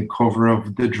amazing cover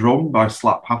of The Drum by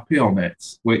Slap Happy on it,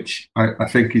 which I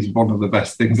think is one of the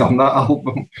best things on that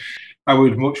album. I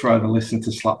would much rather listen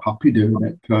to Slap Happy doing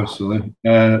it personally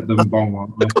than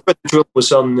Bongwater. The drum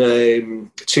was on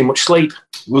Too Much Sleep.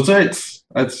 Was it?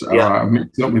 It's all right. I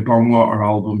mixed up my Bongwater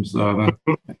albums there.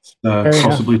 Then it's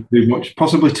possibly too much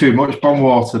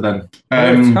Bongwater.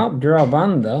 Then top draw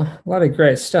band though, a lot of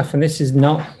great stuff, and this is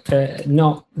not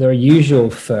their usual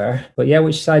fare. But yeah,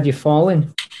 which side you fall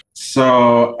in?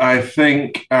 So I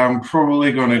think I'm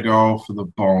probably going to go for the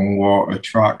Bongwater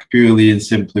track purely and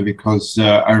simply because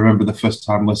I remember the first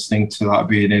time listening to that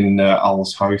being in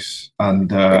Al's house,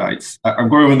 and I'm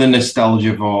going with the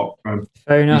nostalgia vote.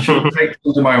 Fair enough. You should take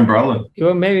Under My Umbrella.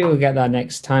 Well, maybe we'll get that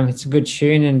next time. It's a good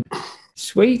tune and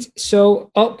sweet.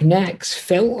 So up next,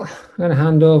 Phil, going to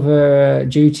hand over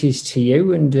duties to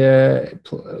you, and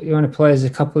you want to play us a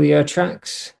couple of your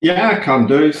tracks? Yeah, I can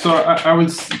do. So I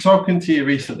was talking to you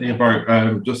recently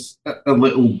about just a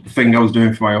little thing I was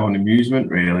doing for my own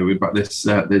amusement, really. We've got this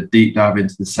the deep dive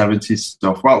into the 70s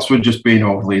stuff. Whilst we're just being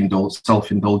overly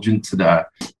self-indulgent today,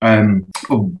 I'm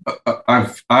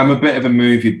a bit of a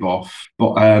movie buff,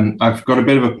 but I've got a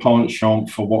bit of a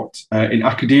penchant for what in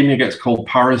academia gets called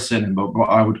paracinema, but what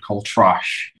I would call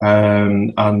trash,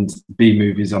 and B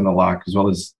movies and the like, as well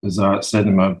as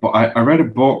cinema. But I read a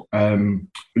book a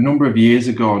number of years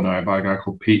ago now by a guy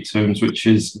called Pete Toombs, which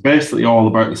is basically all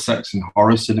about the sex and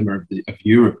horror cinema of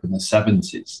Europe in the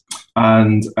 70s.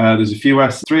 And there's a few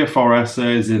 3 or 4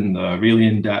 essays in there, really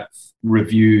in-depth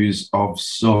reviews of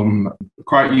some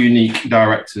quite unique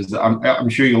directors. I'm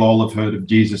sure you'll all have heard of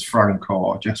Jess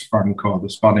Franco, the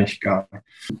Spanish guy.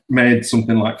 Made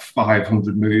something like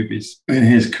 500 movies in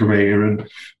his career and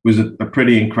was a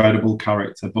pretty incredible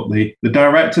character. But the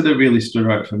director that really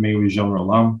stood out for me was Jean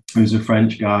Rollin, who's a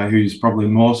French guy who's probably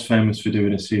most famous for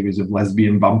doing a series of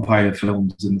lesbian vampire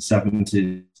films in the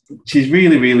 70s. She's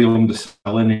really, really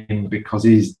underselling him because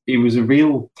he was a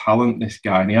real talent, this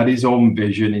guy, and he had his own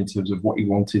vision in terms of what he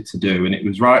wanted to do. And it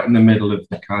was right in the middle of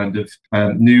the kind of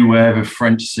new wave of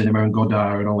French cinema and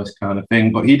Godard and all this kind of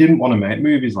thing. But he didn't want to make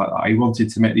movies like that. He wanted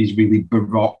to make these really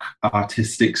baroque,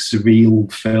 artistic,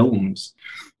 surreal films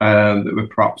that were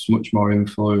perhaps much more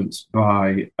influenced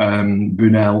by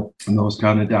Buñuel and those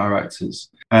kind of directors.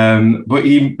 But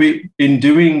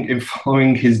in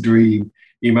following his dream,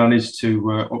 he managed to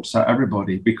upset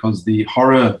everybody because the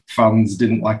horror fans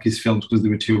didn't like his films because they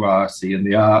were too arty, and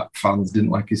the art fans didn't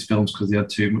like his films because they had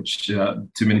too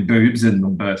many boobs in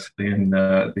them, basically, and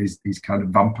these kind of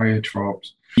vampire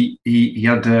tropes. He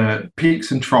had peaks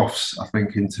and troughs, I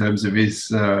think, in terms of his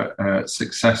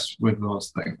success with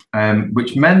those things,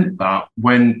 which meant that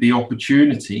when the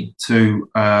opportunity to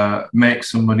make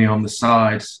some money on the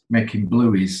side, making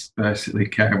blueies, basically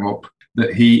came up,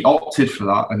 that he opted for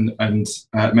that and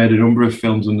made a number of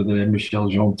films under the name Michel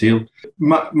Gentil.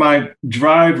 My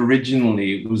drive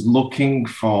originally was looking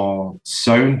for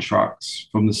soundtracks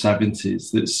from the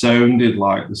 70s that sounded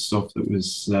like the stuff that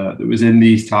was in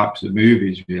these types of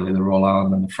movies, really, the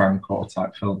Roland and the Franco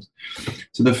type films.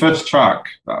 So the first track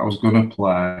that I was going to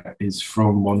play is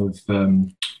from one of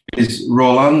is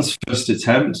Roland's first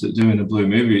attempt at doing a blue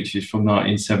movie, which is from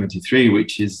 1973,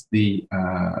 which is the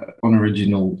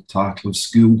unoriginal title of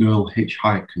Schoolgirl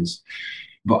Hitchhikers.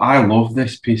 But I love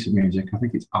this piece of music. I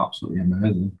think it's absolutely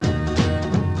amazing.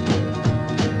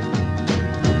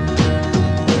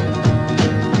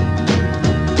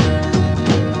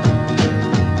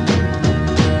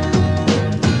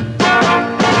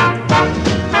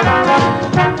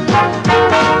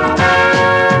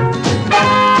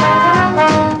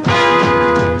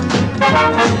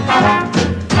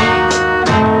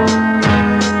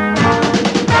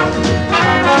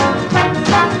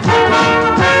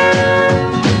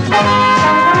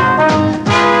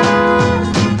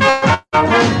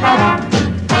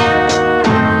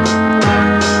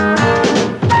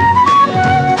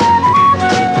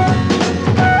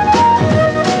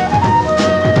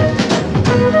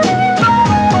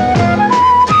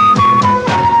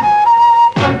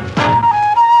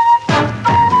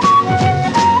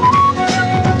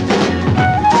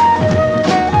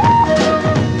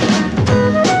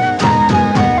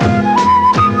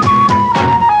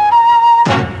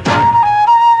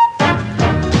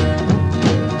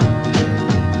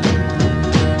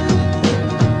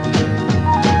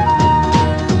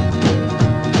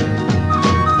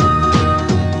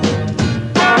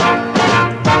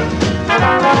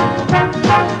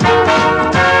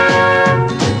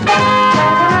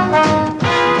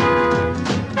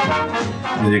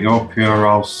 Pierre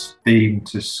Raph's theme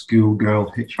to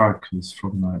Schoolgirl Hitchhikers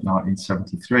from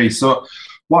 1973. So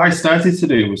what I started to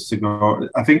do was to go,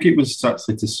 I think it was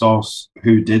actually to source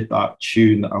who did that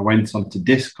tune that I went on to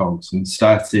Discogs and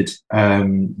started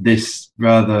this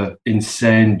rather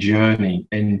insane journey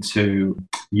into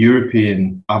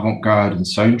European avant-garde and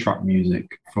soundtrack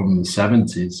music from the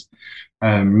 70s,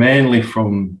 mainly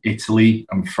from Italy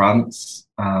and France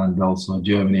and also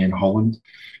Germany and Holland,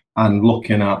 and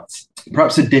looking at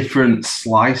perhaps a different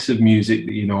slice of music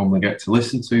that you normally get to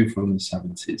listen to from the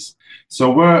 70s. So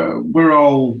we're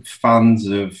all fans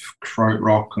of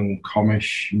krautrock and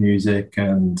Komisch music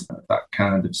and that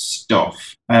kind of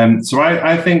stuff. So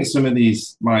I think some of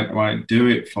these might do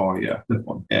it for you.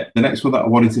 The next one that I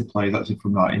wanted to play is actually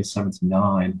from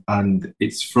 1979, and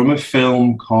it's from a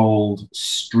film called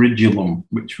Stridulum,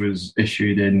 which was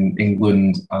issued in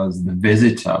England as The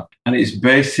Visitor. and it's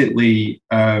basically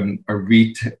a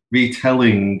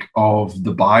retelling of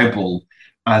the Bible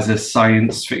as a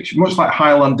science fiction, much like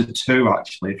Highlander 2,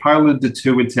 actually. If Highlander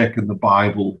 2 had taken the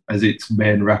Bible as its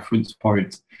main reference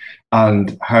point,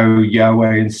 and how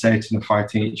Yahweh and Satan are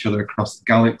fighting each other across the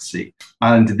galaxy.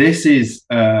 And this is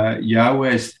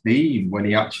Yahweh's theme when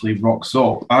he actually rocks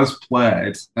up, as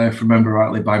played, if I remember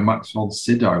rightly, by Max von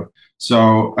Sydow.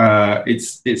 So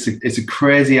it's a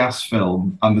crazy ass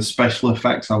film, and the special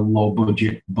effects are low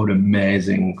budget but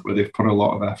amazing, where they've put a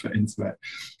lot of effort into it.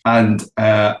 And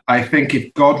I think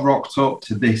if God rocked up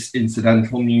to this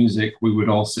incidental music, we would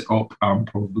all sit up and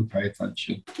probably pay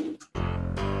attention.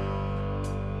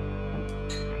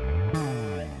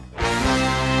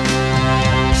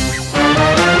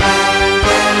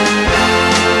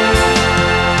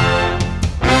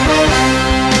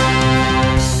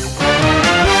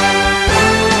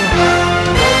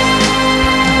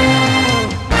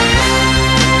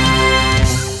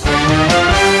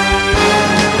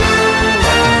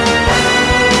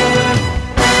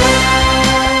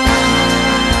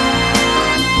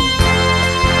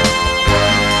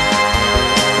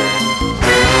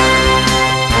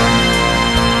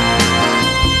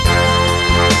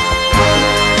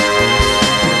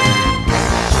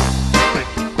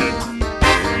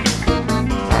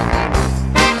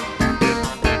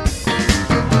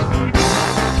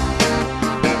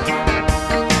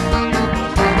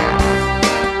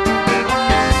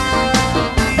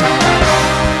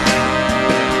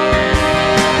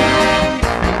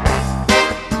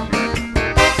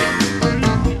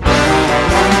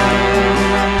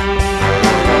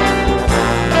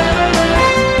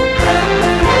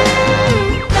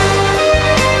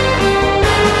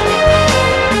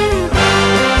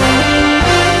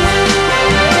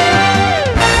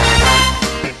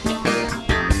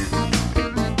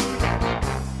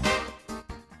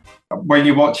 When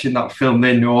you're watching that film,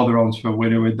 they know they're on to a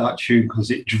winner with that tune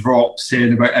because it drops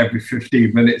in about every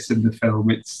 15 minutes in the film.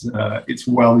 It's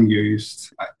well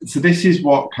used. So this is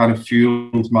what kind of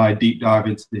fueled my deep dive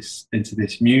into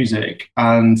this music.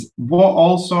 And what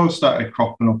also started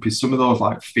cropping up is some of those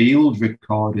like field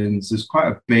recordings. There's quite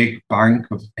a big bank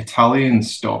of Italian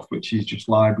stuff, which is just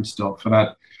library stuff. And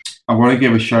I want to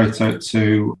give a shout out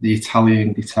to the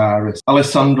Italian guitarist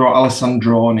Alessandro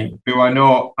Alessandroni, who I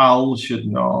know Al should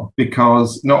know,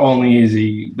 because not only is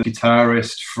he the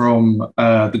guitarist from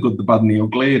The Good, the Bad and the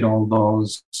Ugly and all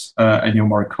those Ennio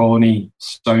Morricone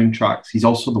soundtracks, he's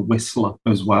also the whistler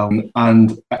as well.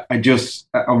 And I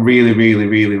really, really,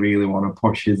 really, really want to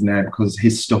push his name because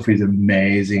his stuff is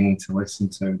amazing to listen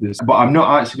to. But I'm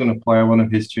not actually going to play one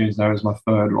of his tunes now as my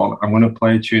third one. I'm going to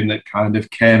play a tune that kind of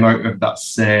came out of that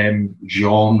same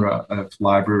genre of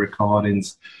library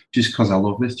recordings, just because I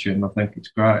love this tune. I think it's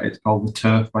great. It's called The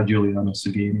Turf by Giuliano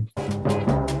Saghini.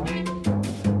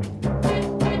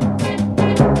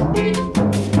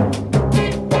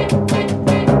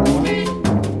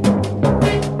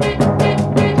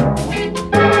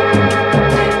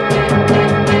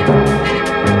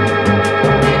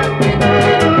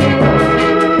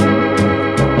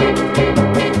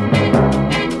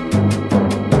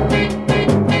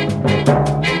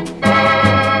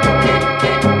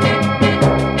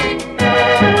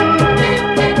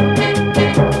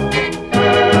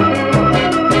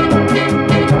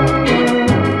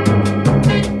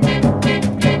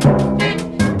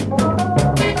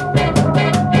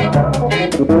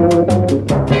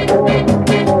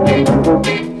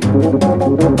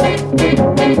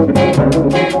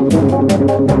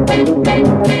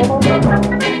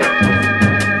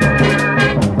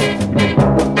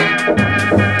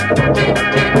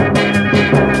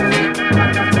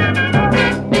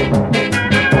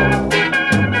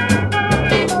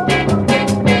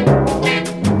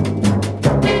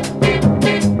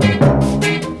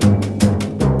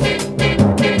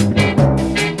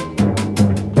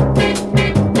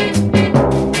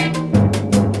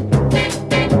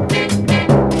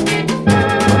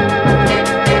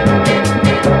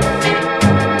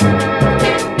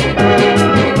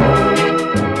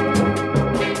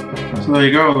 There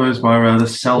you go. There's my rather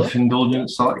self-indulgent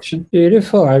selection.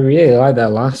 Beautiful. I really like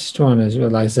that last one as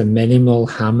well, as a minimal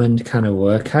Hammond kind of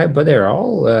workout. But they're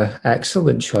all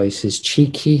excellent choices.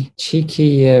 Cheeky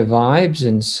vibes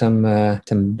and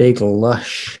some big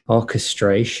lush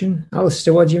orchestration.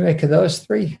 Alistair, what do you make of those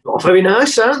three? Oh, very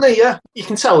nice, aren't they? Yeah, you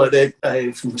can tell that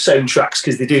they're from soundtracks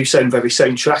because they do sound very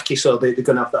soundtracky. So they're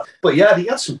going to have that. But yeah, they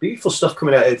had some beautiful stuff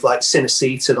coming out of like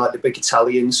Cinecittà, like the big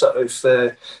Italian sort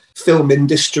of film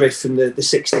industry from the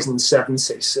 60s and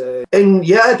 70s. And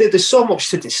yeah, there's so much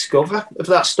to discover of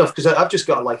that stuff, because I've just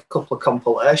got like a couple of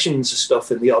compilations of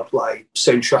stuff in the odd like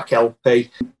soundtrack LP.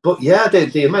 But yeah,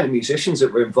 the amount of musicians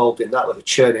that were involved in that were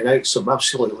churning out some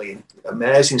absolutely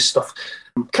amazing stuff.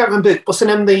 Can't remember, what's the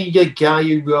name of the guy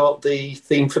who wrote the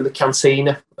theme from the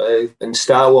Cantina in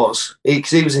Star Wars?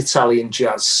 Because he was Italian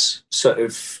jazz sort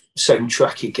of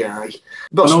soundtracky guy.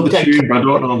 I know the tune, but I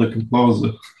don't know the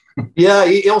composer. Yeah,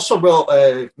 he also wrote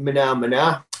Mana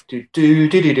Mana.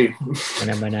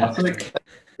 Mana Mana.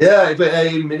 Yeah, but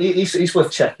he's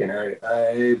worth checking out.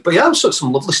 But yeah,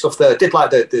 some lovely stuff there. I did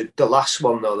like the last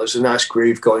one though. There's a nice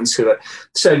groove going to it.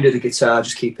 The sound of the guitar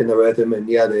just keeping the rhythm, and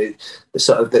yeah, the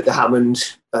sort of the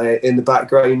Hammond in the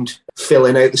background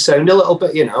filling out the sound a little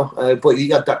bit, you know. But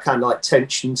you had that kind of like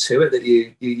tension to it that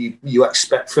you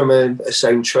expect from a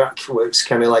soundtrack, where it's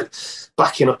kind of like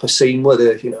backing up a scene where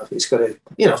it's got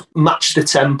to match the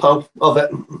tempo of it.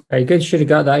 Very good. Should have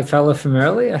got that fella from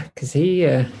earlier, because he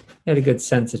had a good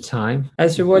sense of time.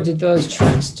 Ezra, what did those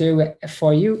tracks do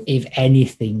for you, if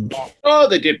anything? Oh,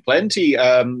 they did plenty.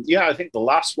 Yeah, I think the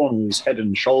last one was head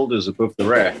and shoulders above the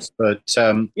rest. But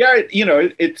yeah,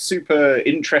 it's super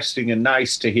interesting and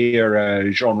nice to hear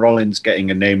Jean Rollins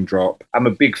getting a name drop. I'm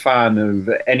a big fan of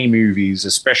any movies,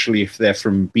 especially if they're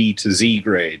from B to Z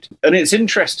grade. And it's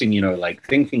interesting, like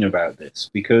thinking about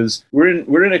this, because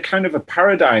we're in a kind of a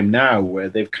paradigm now where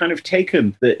they've kind of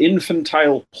taken the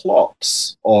infantile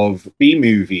plots of B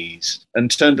movies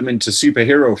and turned them into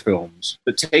superhero films,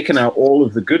 but taken out all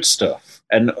of the good stuff.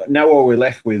 And now all we're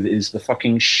left with is the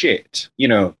fucking shit,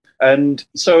 And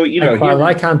so, I quite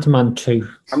like Ant-Man 2.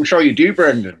 I'm sure you do,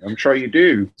 Brendan. I'm sure you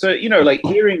do. So, like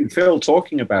hearing Phil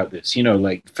talking about this,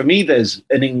 like for me, there's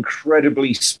an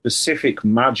incredibly specific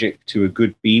magic to a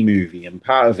good B movie. And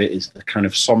part of it is the kind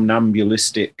of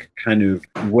somnambulistic kind of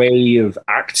way of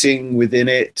acting within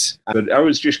it. But I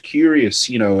was just curious,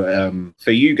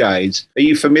 for you guys, are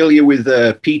you familiar with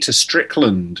Peter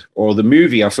Strickland or the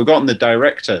movie? I've forgotten the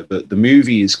director, but the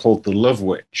movie is called The Love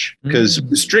Witch. Because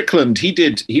Strickland,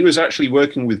 he was actually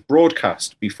working with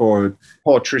broadcast before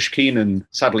poor Trish Keenan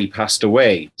sadly passed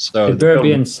away. So the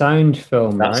Burbian Sound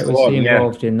film, right? Was he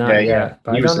involved in that? Yeah.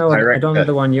 But I don't know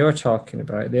the one you're talking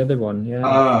about. The other one,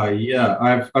 yeah.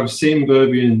 Yeah. I've seen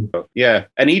Burbian. Yeah,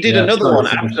 and he did another one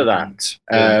after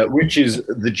that, which is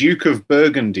The Duke of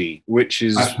Burgundy, which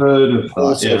is I've heard of that,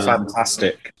 also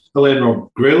fantastic.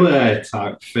 Rob Griller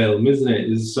type film, isn't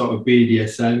it? It's sort of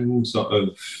BDSM sort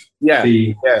of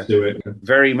theme to it.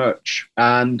 Very much.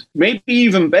 And maybe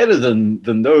even better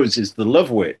than those is The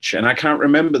Love Witch. And I can't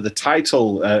remember the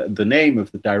title, the name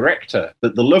of the director,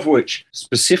 but The Love Witch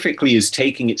specifically is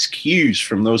taking its cues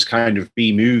from those kind of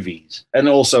B movies, and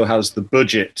also has the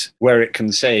budget where it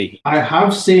can say... I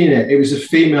have seen it. It was a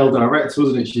female director,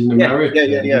 wasn't it? She's an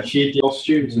American. Yeah. She did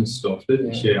costumes and stuff,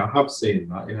 didn't she? I have seen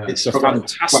that, yeah. It's a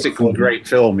fantastically great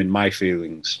film in my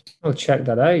feelings. I'll check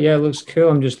that out. Yeah, it looks cool.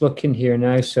 I'm just looking here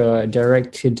now. So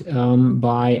directed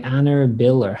by Anna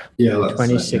Biller. Yeah, that's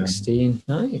 2016.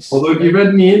 Nice. Although, have you read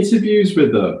any interviews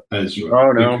with her, Ezra?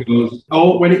 Oh, no. Because,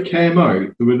 when it came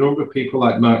out, there were a number of people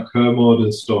like Mark Kermode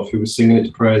and stuff who were singing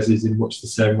its praises in much the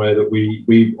same way that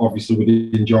we obviously would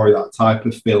enjoy that type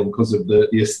of film because of the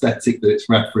aesthetic that it's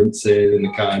referencing and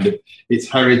the kind of its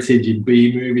heritage in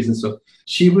B movies and stuff.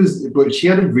 She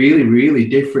had a really, really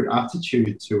different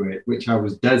attitude to it, which I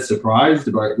was dead surprised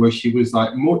about, where she was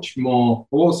like much more,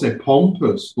 I won't say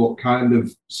pompous, but kind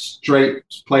of straight,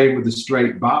 playing with a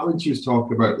straight bat when she was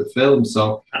talking about the film.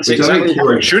 So that's exactly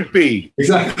what it should be.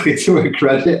 Exactly, to her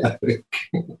credit, I think.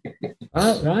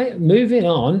 All right, moving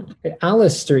on.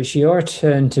 Alistair, it's your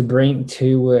turn to bring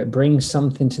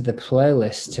something to the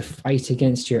playlist to fight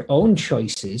against your own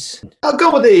choices. I'll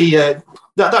go with the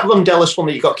that Rundellis one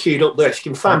that you got queued up there. If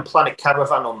you can find Planet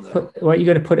Caravan on there. What are you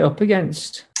going to put it up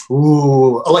against?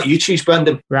 Ooh, I'll let you choose,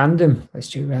 Brendan. Random. Let's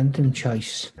do random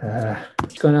choice.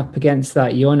 Going up against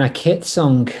that Yona Kit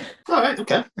song. All right,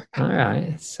 okay. All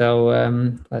right.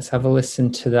 So let's have a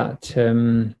listen to that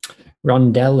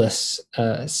Rondellis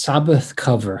Sabbath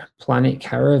cover, Planet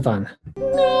Caravan.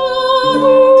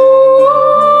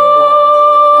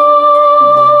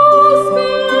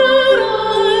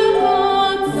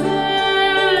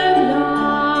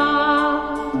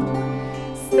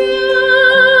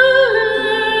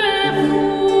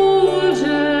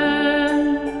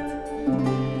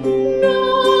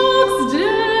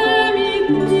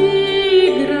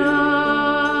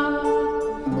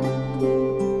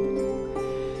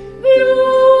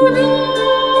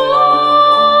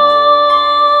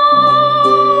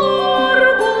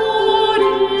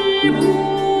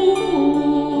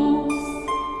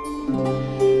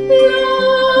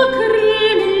 Love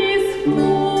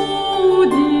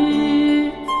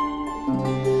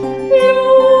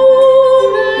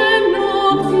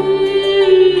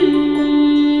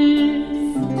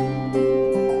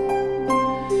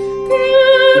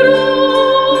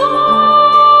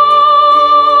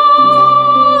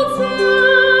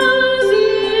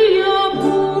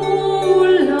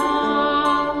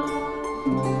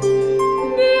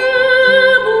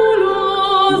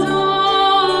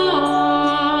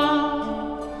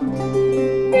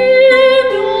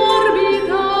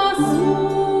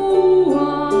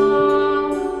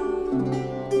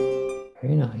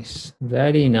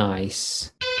Very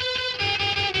nice.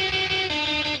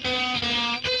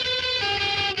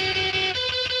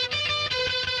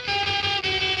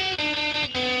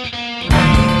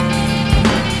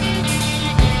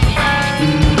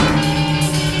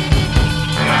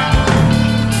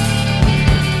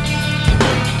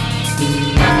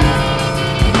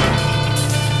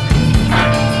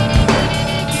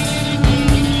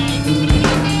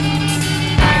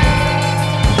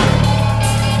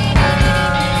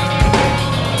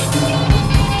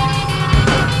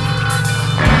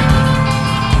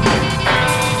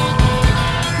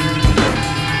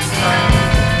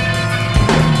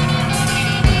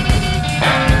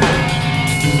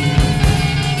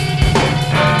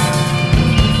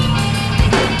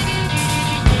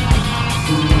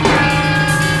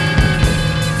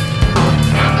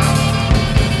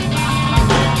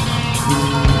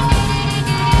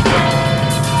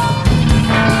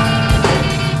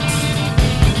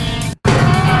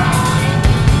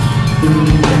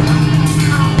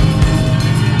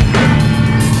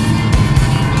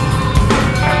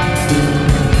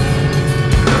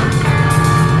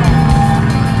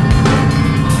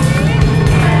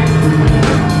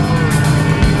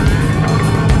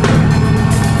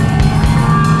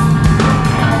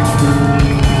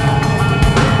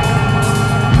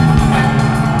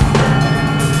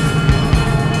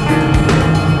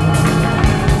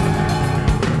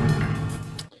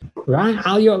 Right,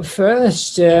 Al, you're up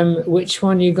first. Which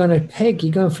one are you going to pick?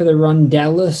 You going for the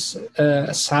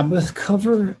Rondellas Sabbath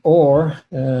cover or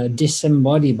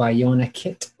Disembody by Yona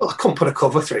Kit? Well, I couldn't put a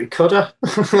cover through, could I?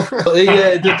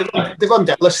 the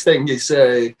Rondellas thing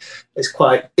is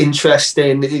quite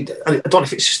interesting. I don't know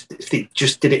if they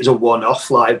just did it as a one-off,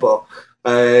 like, but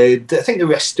I think the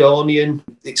Restonian,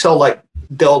 it's all like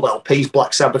the old LPs,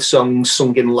 Black Sabbath songs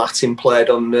sung in Latin, played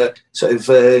on sort of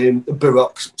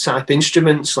Baroque type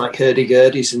instruments like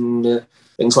hurdy-gurdies and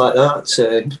things like that.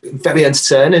 Very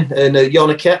entertaining. And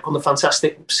Yona Kit on the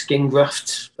fantastic Skin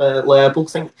Graft label. I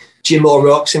think Jim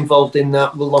O'Rourke's involved in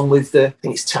that, along with I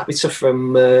think it's Tabitha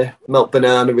from Melt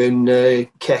Banana and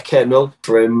KK Null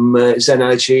from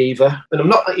Zenai Jiva. And I'm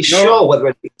not really sure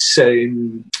whether it's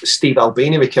Steve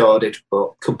Albini recorded,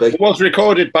 but could be. It was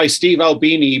recorded by Steve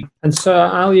Albini. And so,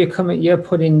 Al, you're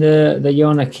putting the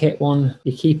Yona Kit one,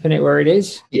 you're keeping it where it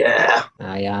is? Yeah.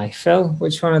 Aye. Phil,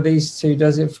 which one of these two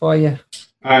does it for you?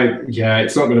 Yeah,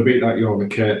 it's not going to beat that Yona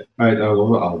Kit. I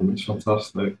love that album. It's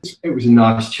fantastic. It was a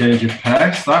nice change of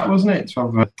pace, that, wasn't it? To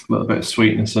have a little bit of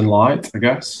sweetness and light, I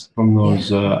guess, from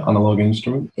those analog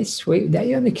instruments. It's sweet. That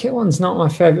Yona Kit one's not my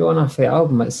favourite one off the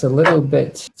album. It's a little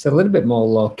bit more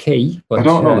low key. But I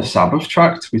don't know the Sabbath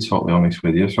track, to be totally honest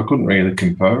with you, so I couldn't really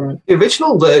compare it. The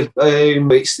original,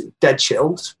 it's dead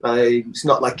chilled. It's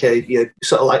not like a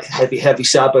sort of like heavy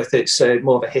Sabbath. It's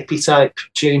more of a hippie type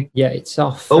tune. Yeah, it's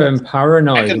off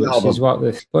Paranoid, which is what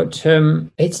the. But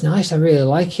it's nice. I really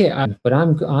like it. But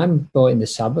I'm voting the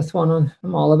Sabbath one on.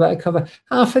 I'm all about a cover.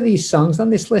 Half of these songs on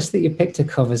this list that you picked are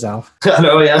covers, Al. I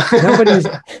know, yeah.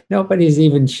 nobody's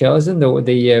even chosen the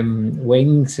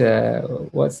Wings.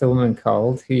 What's the woman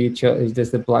called who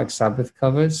does the Black Sabbath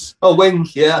covers? Oh, Wing,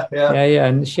 yeah.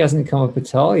 And she hasn't come up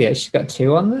at all yet. She's got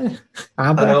 2 on there.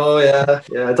 Abba. I know, yeah.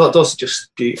 Those are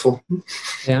just beautiful.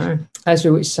 Yeah.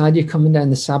 Ezra, which side are you coming down,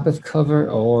 the Sabbath cover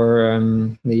or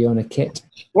the Yona Kit?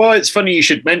 Well, it's funny you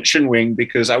should mention Wing,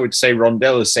 because I would say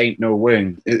Rondellas ain't no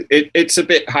Wing. It's a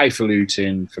bit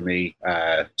highfalutin for me,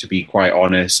 to be quite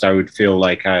honest. I would feel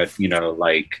like I'd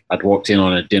walked in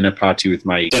on a dinner party with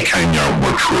my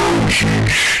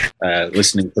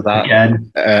listening to that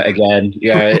again.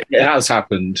 Yeah, it has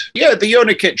happened. Yeah, the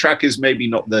Yona Kit track is maybe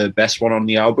not the best one on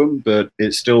the album, but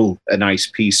it's still a nice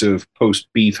piece of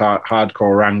post-beef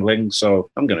hardcore wrangling, so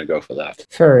I'm going to go for that.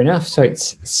 Fair enough. So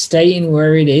it's staying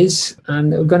where it is,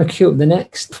 and we're going to queue up the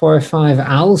next 4 or 5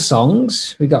 Al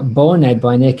songs. We got Bonehead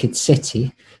by Naked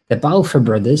City, the Balfour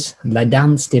Brothers, La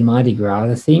Danse de Mardi Gras,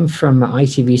 the theme from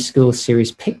ITV School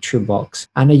series Picture Box,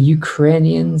 and a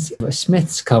Ukrainians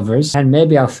Smiths covers, and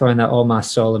maybe I'll throw in that Omar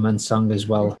Souleyman song as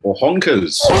well. Or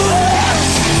Honkers.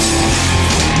 Yeah!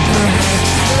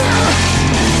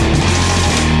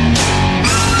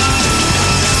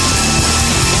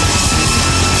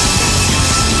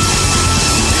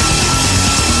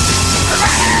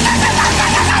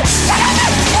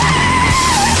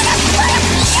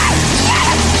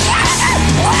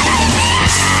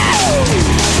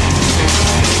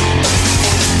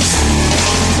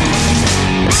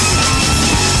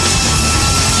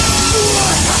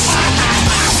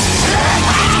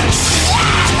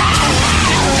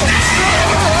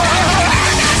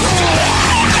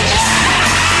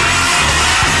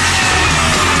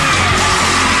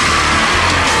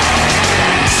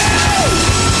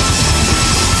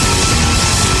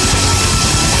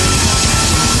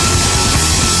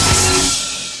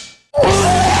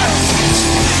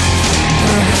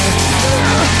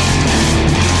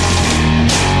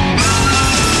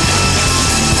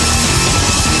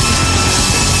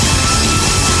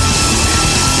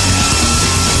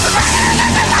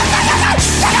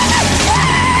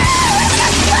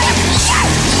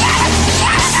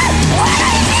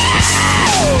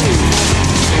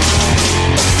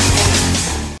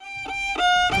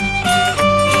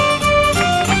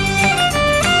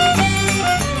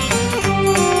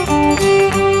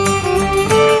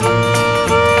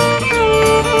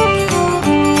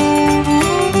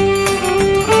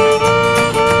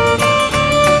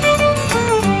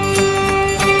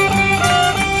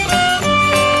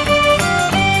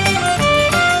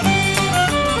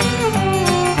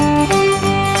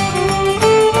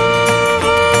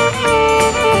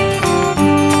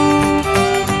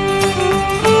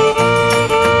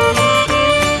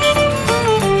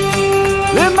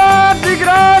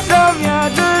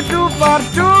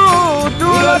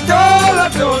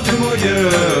 joyeux.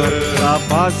 Ça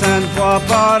passe une fois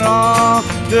par an,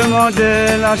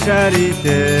 demandez la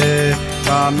charité.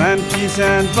 Comme un petit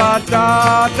saint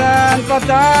patate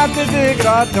des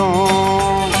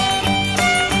gratons.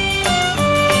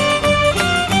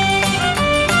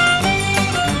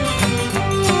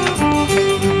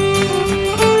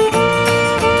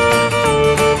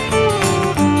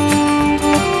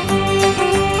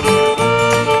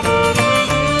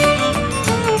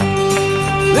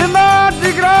 Les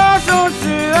Mardi Gras sont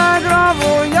sur un grand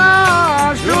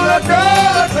voyage, sous le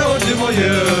cœur du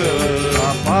voyeux. Ça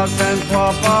passe une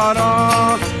fois par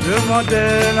an,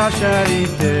 demandez la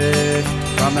charité.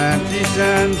 Comme un petit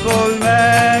saint pour le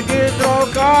mec et trop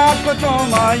quatre ton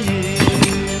maïs.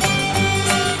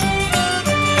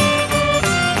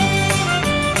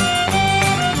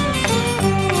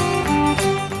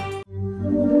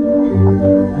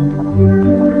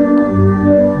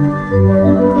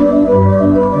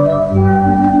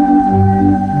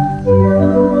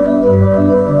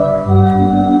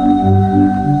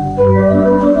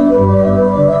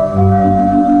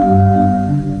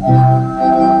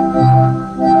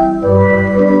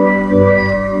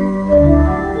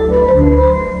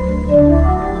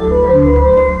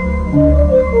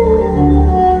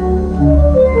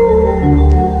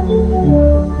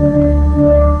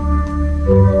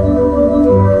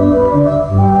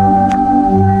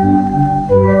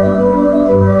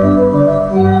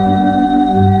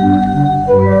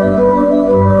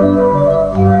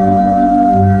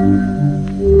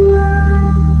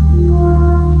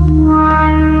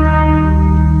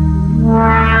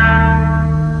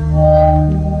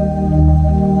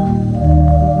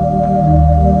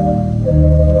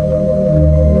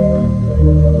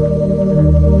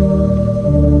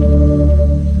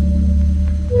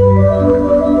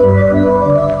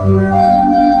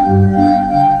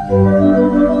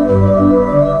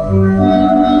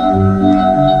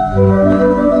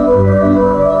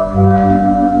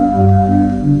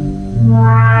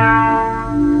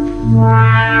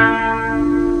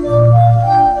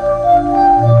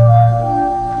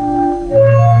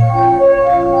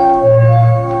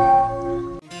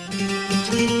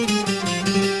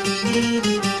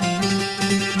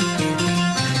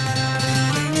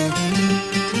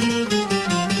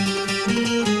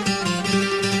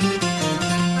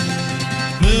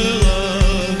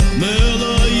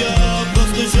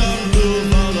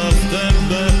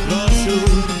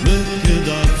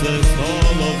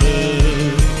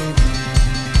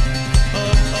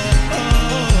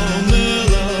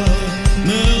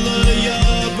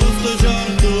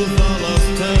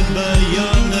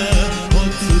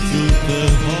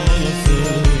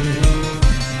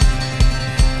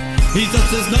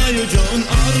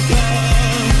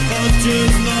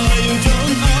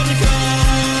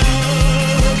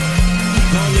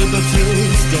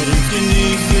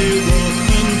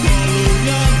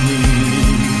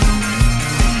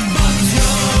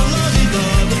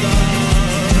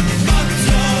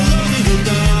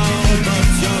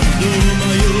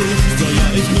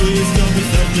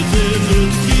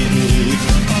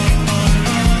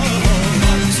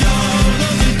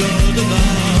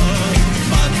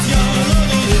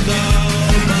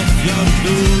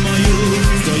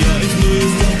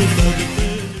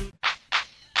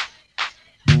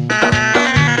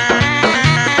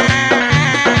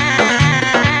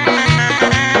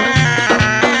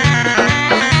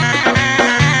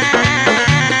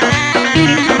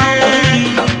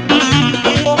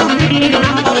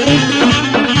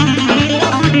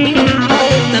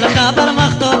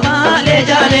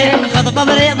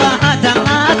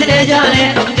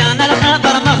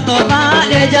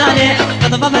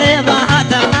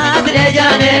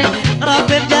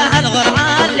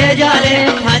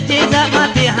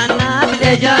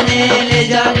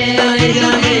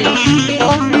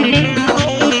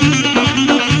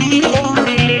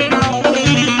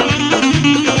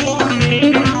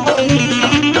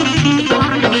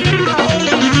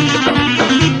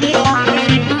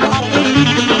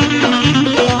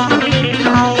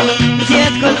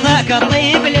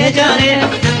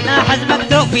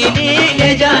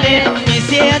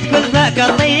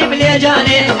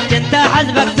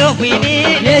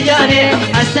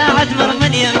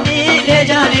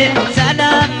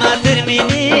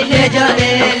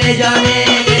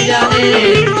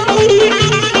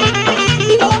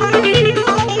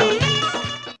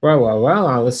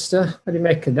 McAllister. What do you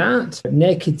make of that?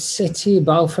 Naked City,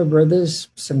 Balfour Brothers,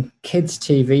 some kids'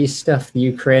 TV stuff, the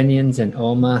Ukrainians, and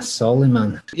Omar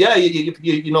Souleyman. Yeah,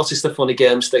 you noticed the Funny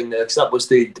Games thing there, because that was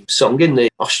the song in the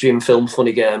Austrian film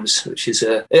Funny Games, which is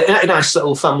a nice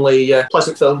little family,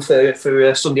 pleasant film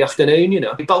for Sunday afternoon, you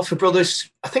know. Balfour Brothers,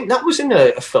 I think that was in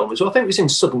a film as well. I think it was in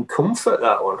Southern Comfort,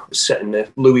 that one. It was set in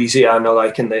Louisiana,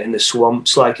 like in the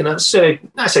swamps, like, and that's a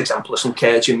nice example of some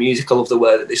Cajun music. I love the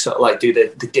way that they sort of like do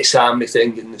the disarm me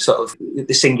thing, and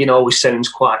the singing always sounds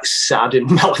quite sad and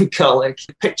melancholic.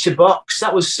 Picture Box,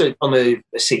 that was on a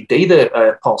CD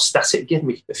that Paul Static gave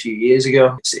me a few years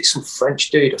ago. It's some French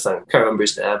dude, I think. Can't remember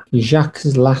his name. Jacques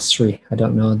Lasserie, I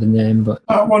don't know the name, but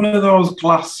one of those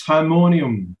glass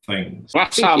harmonium things.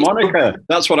 Glass harmonica.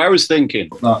 That's what I was thinking.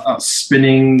 That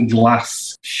spinning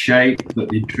glass shape that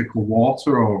they trickle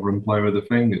water over and play with the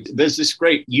fingers. There's this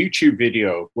great YouTube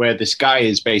video where this guy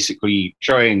is basically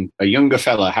showing a younger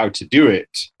fella how to do it.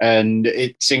 And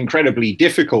it's incredibly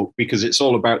difficult because it's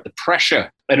all about the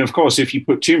pressure. And of course, if you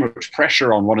put too much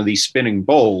pressure on one of these spinning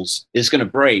balls, it's going to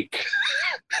break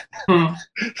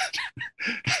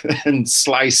and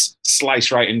slice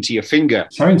right into your finger.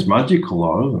 Sounds magical,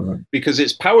 though, doesn't it? Because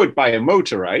it's powered by a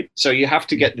motor, right? So you have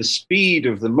to get the speed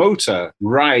of the motor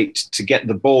right to get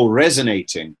the ball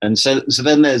resonating. And so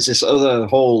then there's this other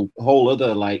whole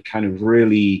other like kind of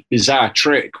really bizarre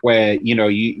trick where, you know,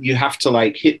 you have to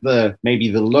like hit maybe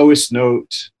the lowest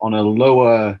note on a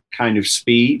lower kind of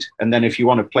speed. And then if you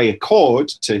want to play a chord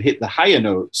to hit the higher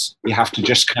notes, you have to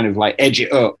just kind of like edge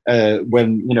it up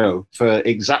when, you know, for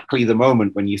exactly the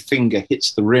moment when your finger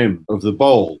hits the rim of the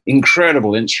bowl.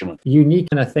 Incredible instrument. Unique,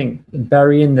 and I think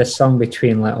burying the song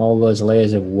between like all those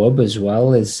layers of wub as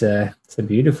well is it's a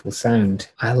beautiful sound.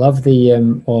 I love the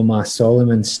Omar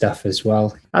Souleyman stuff as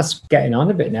well. That's getting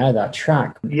on a bit now, that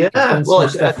track. Yeah, well,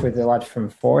 stuff with the lad from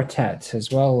Fortet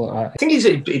as well. I think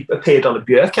he appeared on a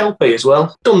Björk LP as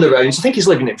well. Done the rounds. I think he's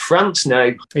living in France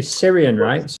now. It's Syrian,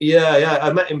 right? Yeah.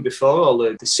 I met him before all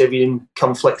the Syrian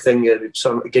conflict thing.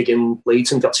 Saw him at a gig in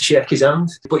Leeds and got to shake his hand.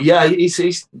 But yeah,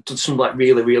 he's done some like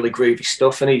really, really groovy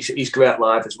stuff, and he's great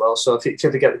live as well. So if you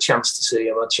ever get the chance to see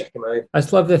him, I'd check him out. I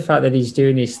just love the fact that he's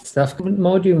doing his stuff.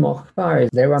 Modu Mokhbar,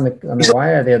 they were on the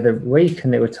wire the other week,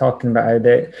 and they were talking about how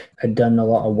they had done a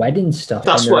lot of wedding stuff.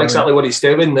 That's exactly what he's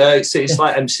doing there. It's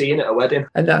like emceeing at a wedding.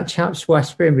 And that chap's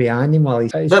whispering behind him while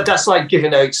he's... That's like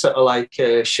giving out sort of like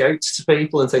shouts to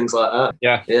people and things like that.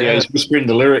 Yeah, he's whispering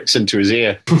the lyrics into his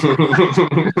ear.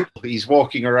 He's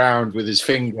walking around with his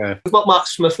finger. What Mark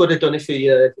Smith would have done if he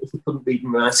couldn't beat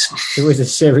him right. He was a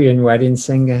Syrian wedding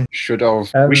singer. Should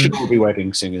have. We should all be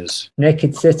wedding singers.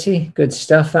 Naked City, good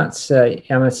stuff. That's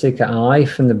Yamasuka Ai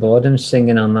from the Boredom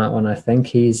singing on that one. I think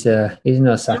he's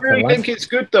no sacrifice. I really think it's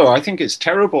good though. I think it's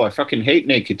terrible. I fucking hate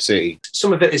Naked City.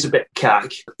 Some of it is a bit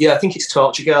cack. Yeah, I think it's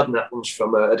Torture Garden that one's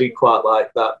from. I do quite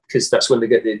like that because that's when they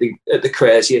get the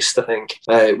craziest, I think,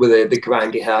 with the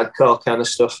grindy hardcore kind of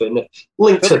stuff. And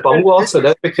linked to Bongwater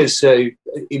there because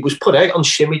it was put out on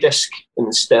Shimmy Disc in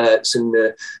the States,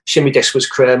 and Shimmy Disc was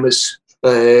Kramer's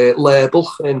label,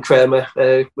 and Kramer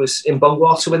was in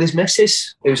Bongwater with his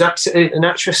missus, who's an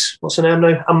actress. What's her name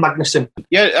now? Anne Magnuson.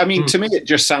 Yeah, I mean, to me, it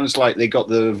just sounds like they got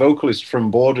the vocalist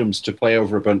from Boredoms to play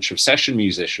over a bunch of session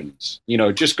musicians. You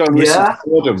know, just go and listen to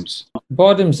Boredoms.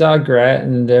 Boredoms are great,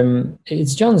 and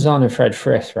it's John Zorn and Fred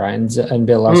Frith, right, and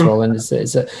Bill Laswell,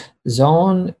 and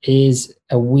Zorn is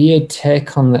a weird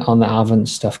take on the Avant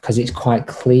stuff because it's quite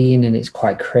clean and it's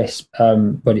quite crisp,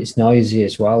 but it's noisy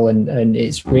as well, and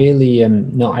it's really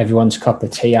not everyone's cup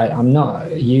of tea. I'm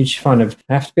not a huge fan of.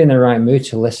 I have to be in the right mood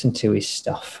to listen to his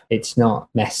stuff. It's not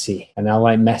messy, and I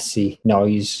like messy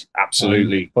noise.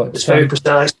 Absolutely, but it's very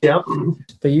precise. Yeah,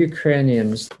 the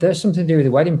Ukrainians, there's something to do with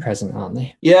the Wedding Present, aren't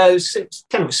they? Yeah, it's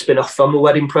kind of a spin-off from the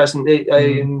Wedding Present. They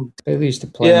used to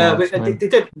play. Yeah, they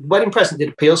did. Wedding Present did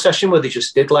a Peel session where they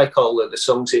just did like all the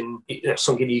songs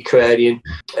sung in Ukrainian,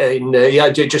 and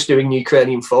just doing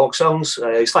Ukrainian folk songs.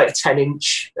 It's like a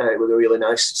 10-inch with a really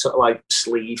nice sort of like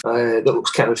sleeve that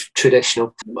looks kind of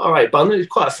traditional. All right, band. It's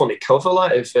quite a funny cover,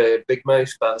 like of Big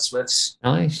Mouth by the Smiths.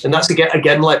 Nice. And that's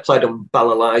again like played on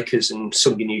balalaikas and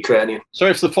sung in Ukrainian. So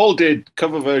if the Fall did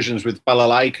cover versions with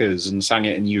balalaikas and sang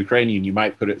it in Ukrainian, you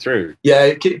might put it through. Yeah,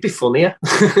 it'd be funnier.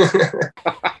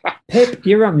 Pip,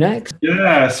 you're up next.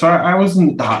 Yeah, so I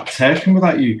wasn't that taken with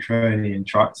that Ukrainian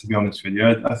track, to be honest with you.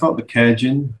 I thought the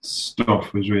Cajun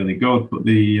stuff was really good, but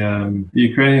the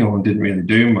Ukrainian one didn't really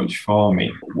do much for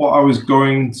me. What I was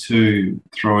going to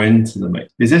throw into the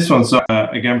mix is this one. So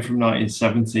again from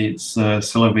 1970, it's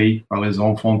C'est la vie par les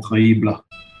enfants terribles.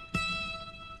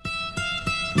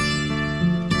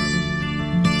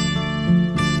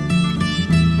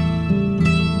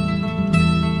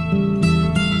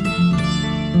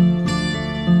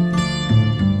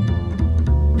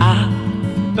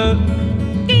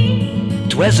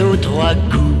 d'oiseau 3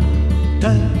 gouttes.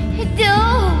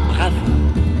 Bravo.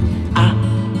 A,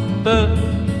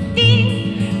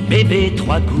 bébé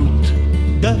 3 gouttes.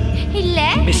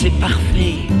 Mais c'est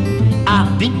parfait. A,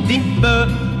 dim dim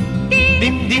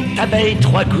dim dim, abeille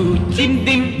 3 gouttes. Dim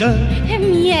dim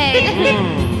Miel.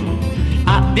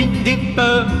 A, dim dim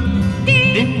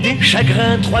dim dim,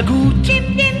 chagrin 3 gouttes.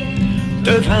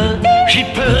 De vin, j'y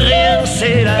peux rien,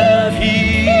 c'est la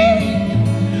vie.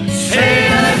 C'est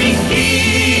la vie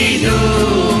qui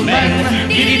nous mène,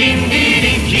 qui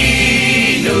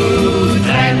nous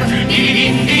traîne, qui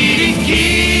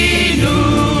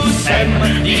nous sème.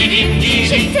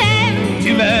 Je t'aime.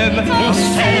 Tu m'aimes, on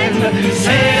s'aime.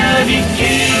 C'est la vie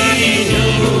qui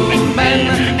nous mène,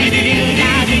 qui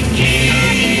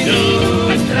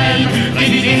nous traîne, qui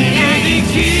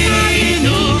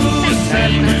nous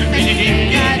sème.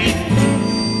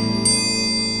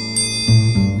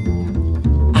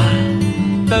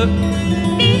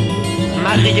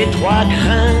 Marié 3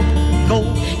 grains d'eau.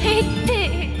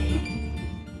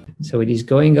 So it is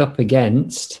going up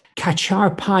against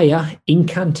Kacharpaya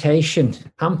Incantation.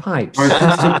 Panpipes. Or is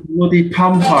this a bloody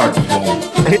panpipe form?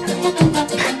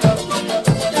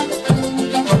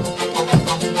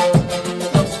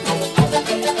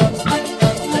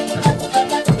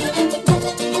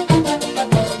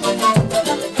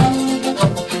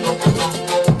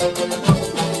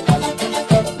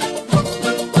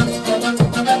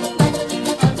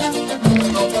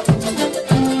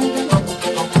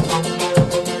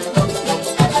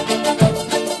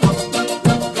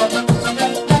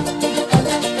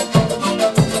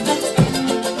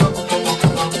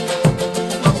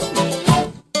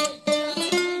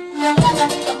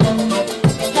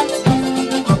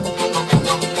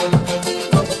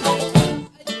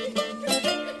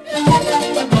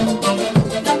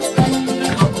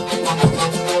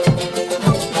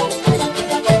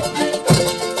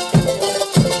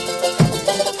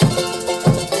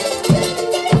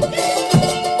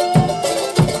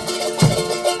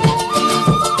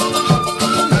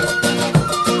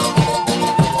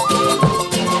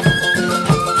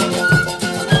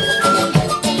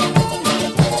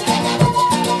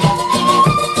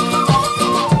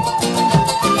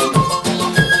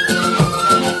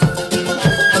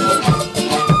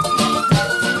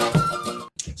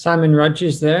 Simon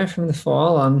Rogers there from The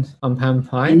Fall on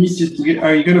panpipes.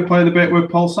 Are you going to play the bit where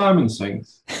Paul Simon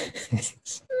sings?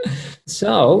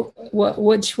 So,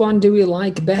 which one do we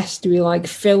like best? Do we like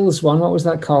Phil's one? What was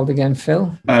that called again,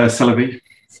 Phil? C'est la vie.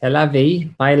 C'est la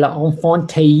vie by l'enfant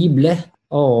terrible.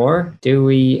 Or do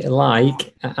we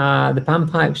like the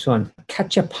panpipes one?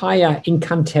 Kachapaya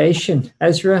Incantation.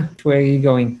 Ezra, where are you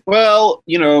going? Well,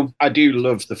 you know, I do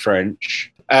love the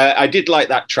French. I did like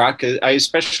that track. I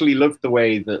especially loved the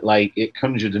way that, like, it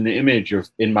conjured an image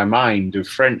of in my mind of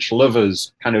French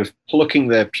lovers kind of plucking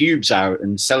their pubes out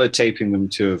and sellotaping them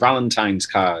to a Valentine's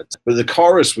card. But the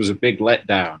chorus was a big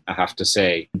letdown, I have to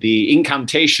say. The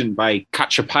incantation by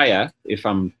Kachapaya, if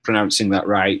I'm pronouncing that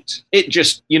right, it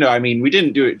just, you know, I mean, we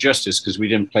didn't do it justice because we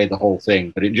didn't play the whole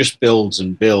thing, but it just builds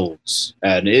and builds,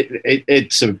 and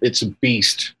it's a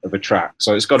beast of a track.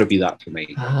 So it's got to be that for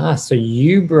me. Ah, so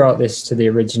you brought this to the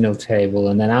original table,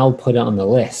 and then I'll put it on the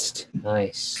list.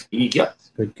 Nice. Yeah.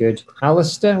 Good.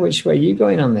 Alistair, which way are you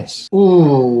going on this?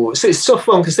 Ooh, so it's a tough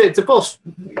one because they're both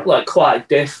like quite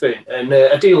different, and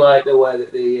I do like the way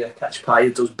that the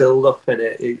Kachapaya does build up, and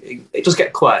it does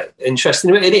get quite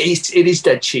interesting. It is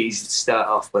dead cheesy to start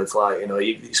off with, like, you know,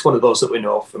 it's one of those that we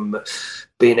know from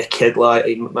being a kid, like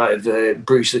he might have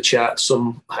bruised the chart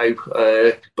somehow.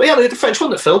 But yeah, the French one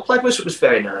that Phil played was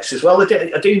very nice as well.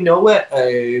 I do know it.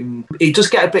 It does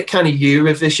get a bit kind of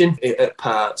Eurovision at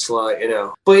parts, like, you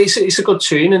know. But it's a good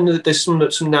tune, and there's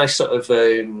some nice sort of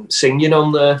singing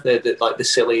on there. Like the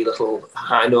silly little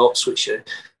high notes, which are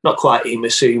not quite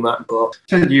Ema Sumac, but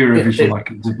said Eurovision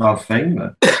like it's a bad thing,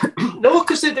 then. No,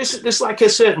 because there's like a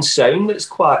certain sound that's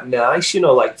quite nice, you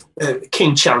know, like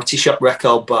King Charity Shop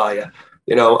record buyer.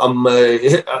 You know,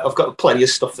 I've got plenty of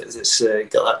stuff that's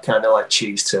got that kind of like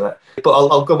cheese to it. But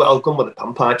I'll go with the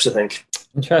panpipes, I think.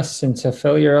 Interesting. So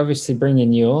Phil, you're obviously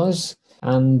bringing yours,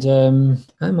 and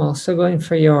I'm also going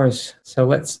for yours. So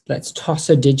let's toss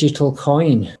a digital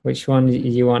coin. Which one do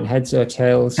you want, heads or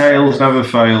tails? Tails never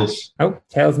fails. Oh,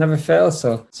 tails never fails.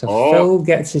 So Phil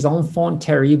gets his enfant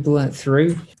terrible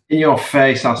through. In your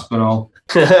face, Aspinall.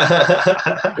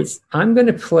 I'm going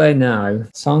to play now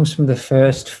songs from the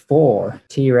first 4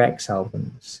 T-Rex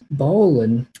albums.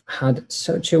 Bolan had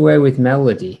such a way with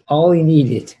melody. All he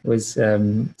needed was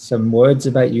some words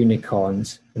about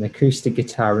unicorns, an acoustic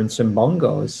guitar, and some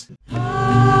bongos.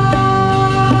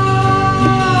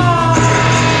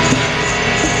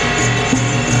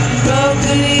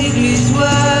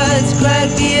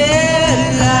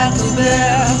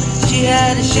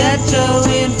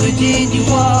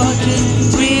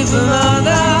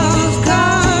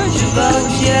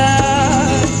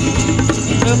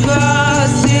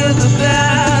 across silver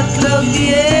cloud, cloak the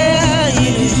air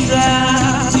in a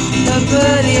shroud. The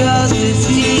birdie of the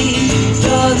sea,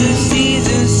 draw the seas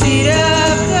and see the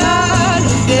cloud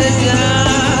of the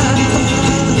dawn.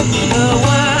 The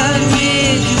one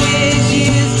which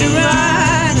wishes to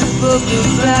write a book of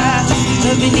flight,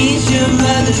 beneath your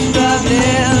mother's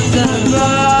problems,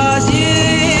 across you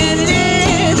in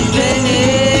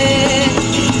independence.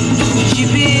 She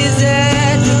bears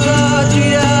at the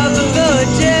portrait of a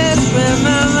gorgeous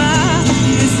grandmama,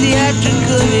 the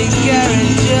theatrical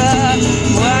caricature.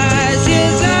 Why is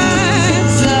his line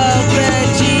so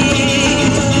catchy?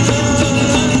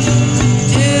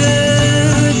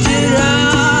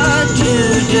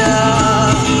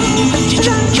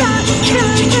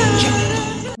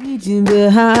 Reaching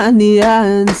behind the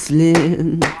iron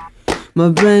slim, my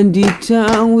brandy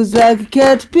tongue was like a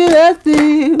caterpillar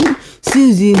thing.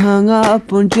 Susie hung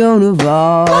up on Joan of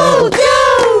Arc.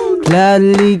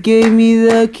 Cloudily gave me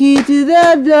the key to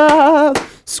the dark,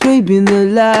 scraping the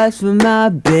lights from my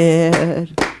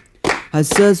bed. I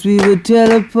sussed we were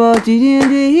teleported into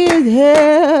his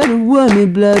head. A wormy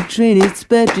blood train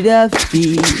expected our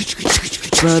speed,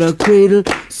 but I cradled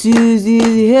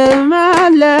Susie's head in my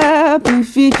lap and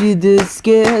fitted the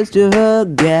scales to her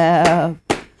gap,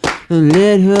 and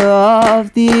led her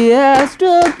off the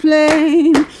astral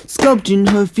plane, sculpting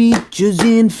her features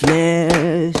in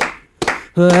flesh.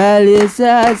 Her eyelids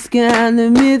I scanned the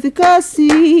mythical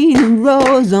scene and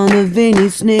rose on the veiny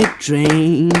snake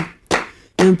train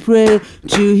and prayed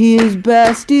to his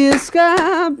Bastille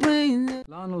sky brain.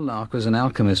 Leenalchi was an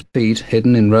alchemist. Pete,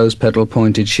 hidden in rose-petal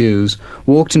pointed shoes,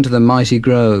 walked into the mighty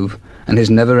grove, and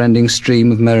his never-ending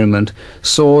stream of merriment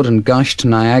soared and gushed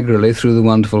Niagarally through the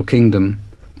wonderful kingdom.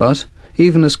 But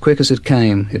even as quick as it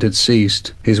came, it had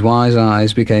ceased. His wise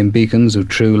eyes became beacons of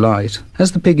true light.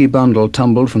 As the piggy bundle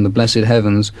tumbled from the blessed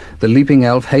heavens, the leaping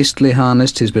elf hastily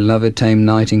harnessed his beloved tame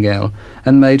nightingale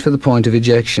and made for the point of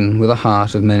ejection with a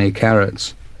heart of many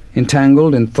carrots.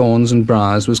 Entangled in thorns and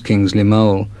briars was Kingsley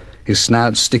Mole, his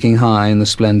snout sticking high in the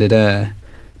splendid air.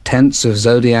 Tents of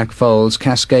zodiac folds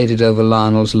cascaded over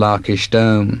Lionel's larkish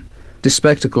dome.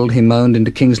 Bespectacled, he moaned into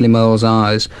Kingsley Mole's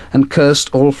eyes and cursed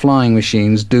all flying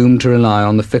machines doomed to rely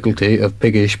on the faculty of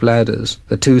piggish bladders.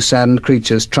 The two saddened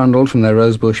creatures trundled from their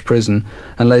rosebush prison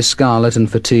and lay scarlet and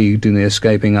fatigued in the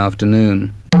escaping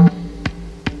afternoon.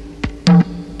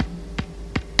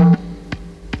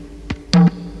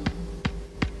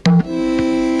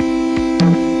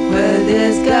 Well,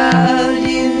 there's gold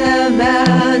in the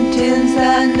mountains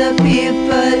and the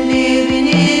people living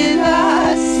in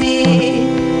the sea.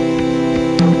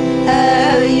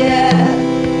 Oh yeah.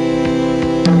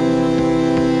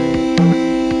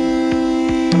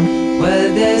 Well,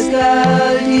 there's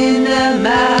gold in the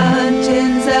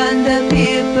mountains and the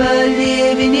people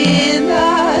living in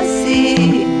the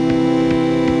sea.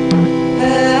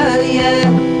 Oh yeah.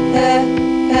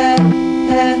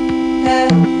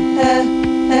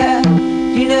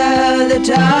 You know that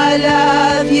I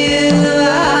love you,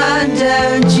 and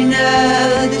don't you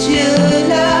know that you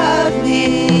love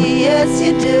me? Yes,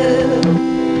 you do.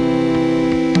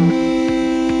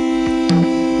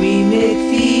 We make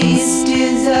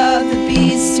feasties of the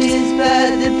beasties, but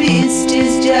the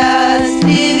beasties just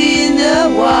live in the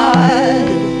wild.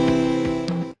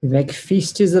 We make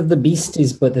feasties of the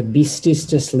beasties, but the beasties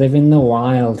just live in the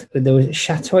wild. There was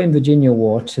Chateau in Virginia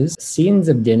Waters, Scenes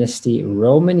of Dynasty,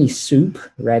 Romany Soup,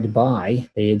 read by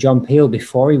John Peel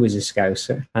before he was a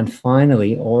Scouser, and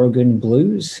finally Oregon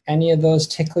Blues. Any of those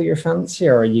tickle your fancy,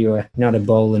 or are you not a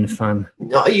Bolan fan?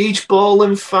 Not a huge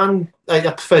Bolan fan. I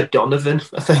prefer Donovan,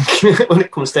 I think, when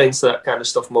it comes down to that kind of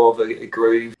stuff, more of a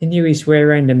groove. He knew his way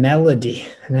around a melody,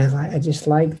 and I just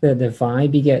like the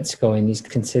vibe he gets going. He's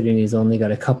considering he's only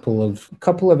got a couple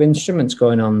of instruments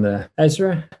going on there.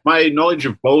 Ezra? My knowledge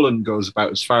of Bolan goes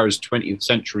about as far as 20th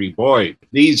Century Boy.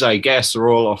 These, I guess, are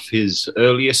all off his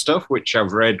earlier stuff, which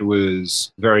I've read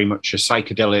was very much a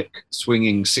psychedelic,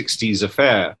 swinging 60s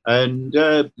affair. And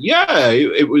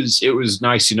it was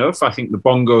nice enough. I think the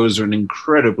bongos are an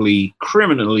incredibly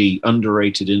criminally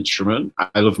underrated instrument.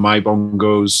 I love my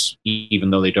bongos,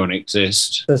 even though they don't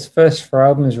exist. This first 4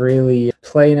 albums really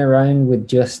playing around with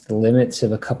just the limits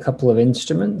of a couple of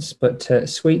instruments, but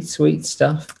sweet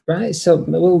stuff. Right, so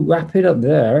we'll wrap it up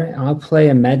there. I'll play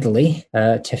a medley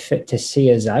to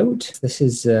see us out. This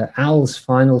is Al's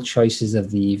final choices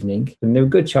of the evening, and they were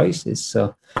good choices.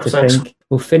 So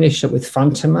we'll finish up with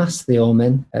Fantomas, The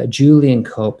Omen, Julian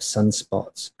Cope's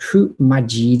Sunspots, Troop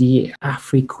Majidi,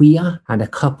 Afriquia, and a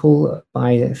couple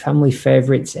by family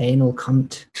favourites, Anal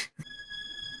Cunt.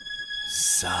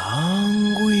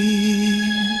 Sanguis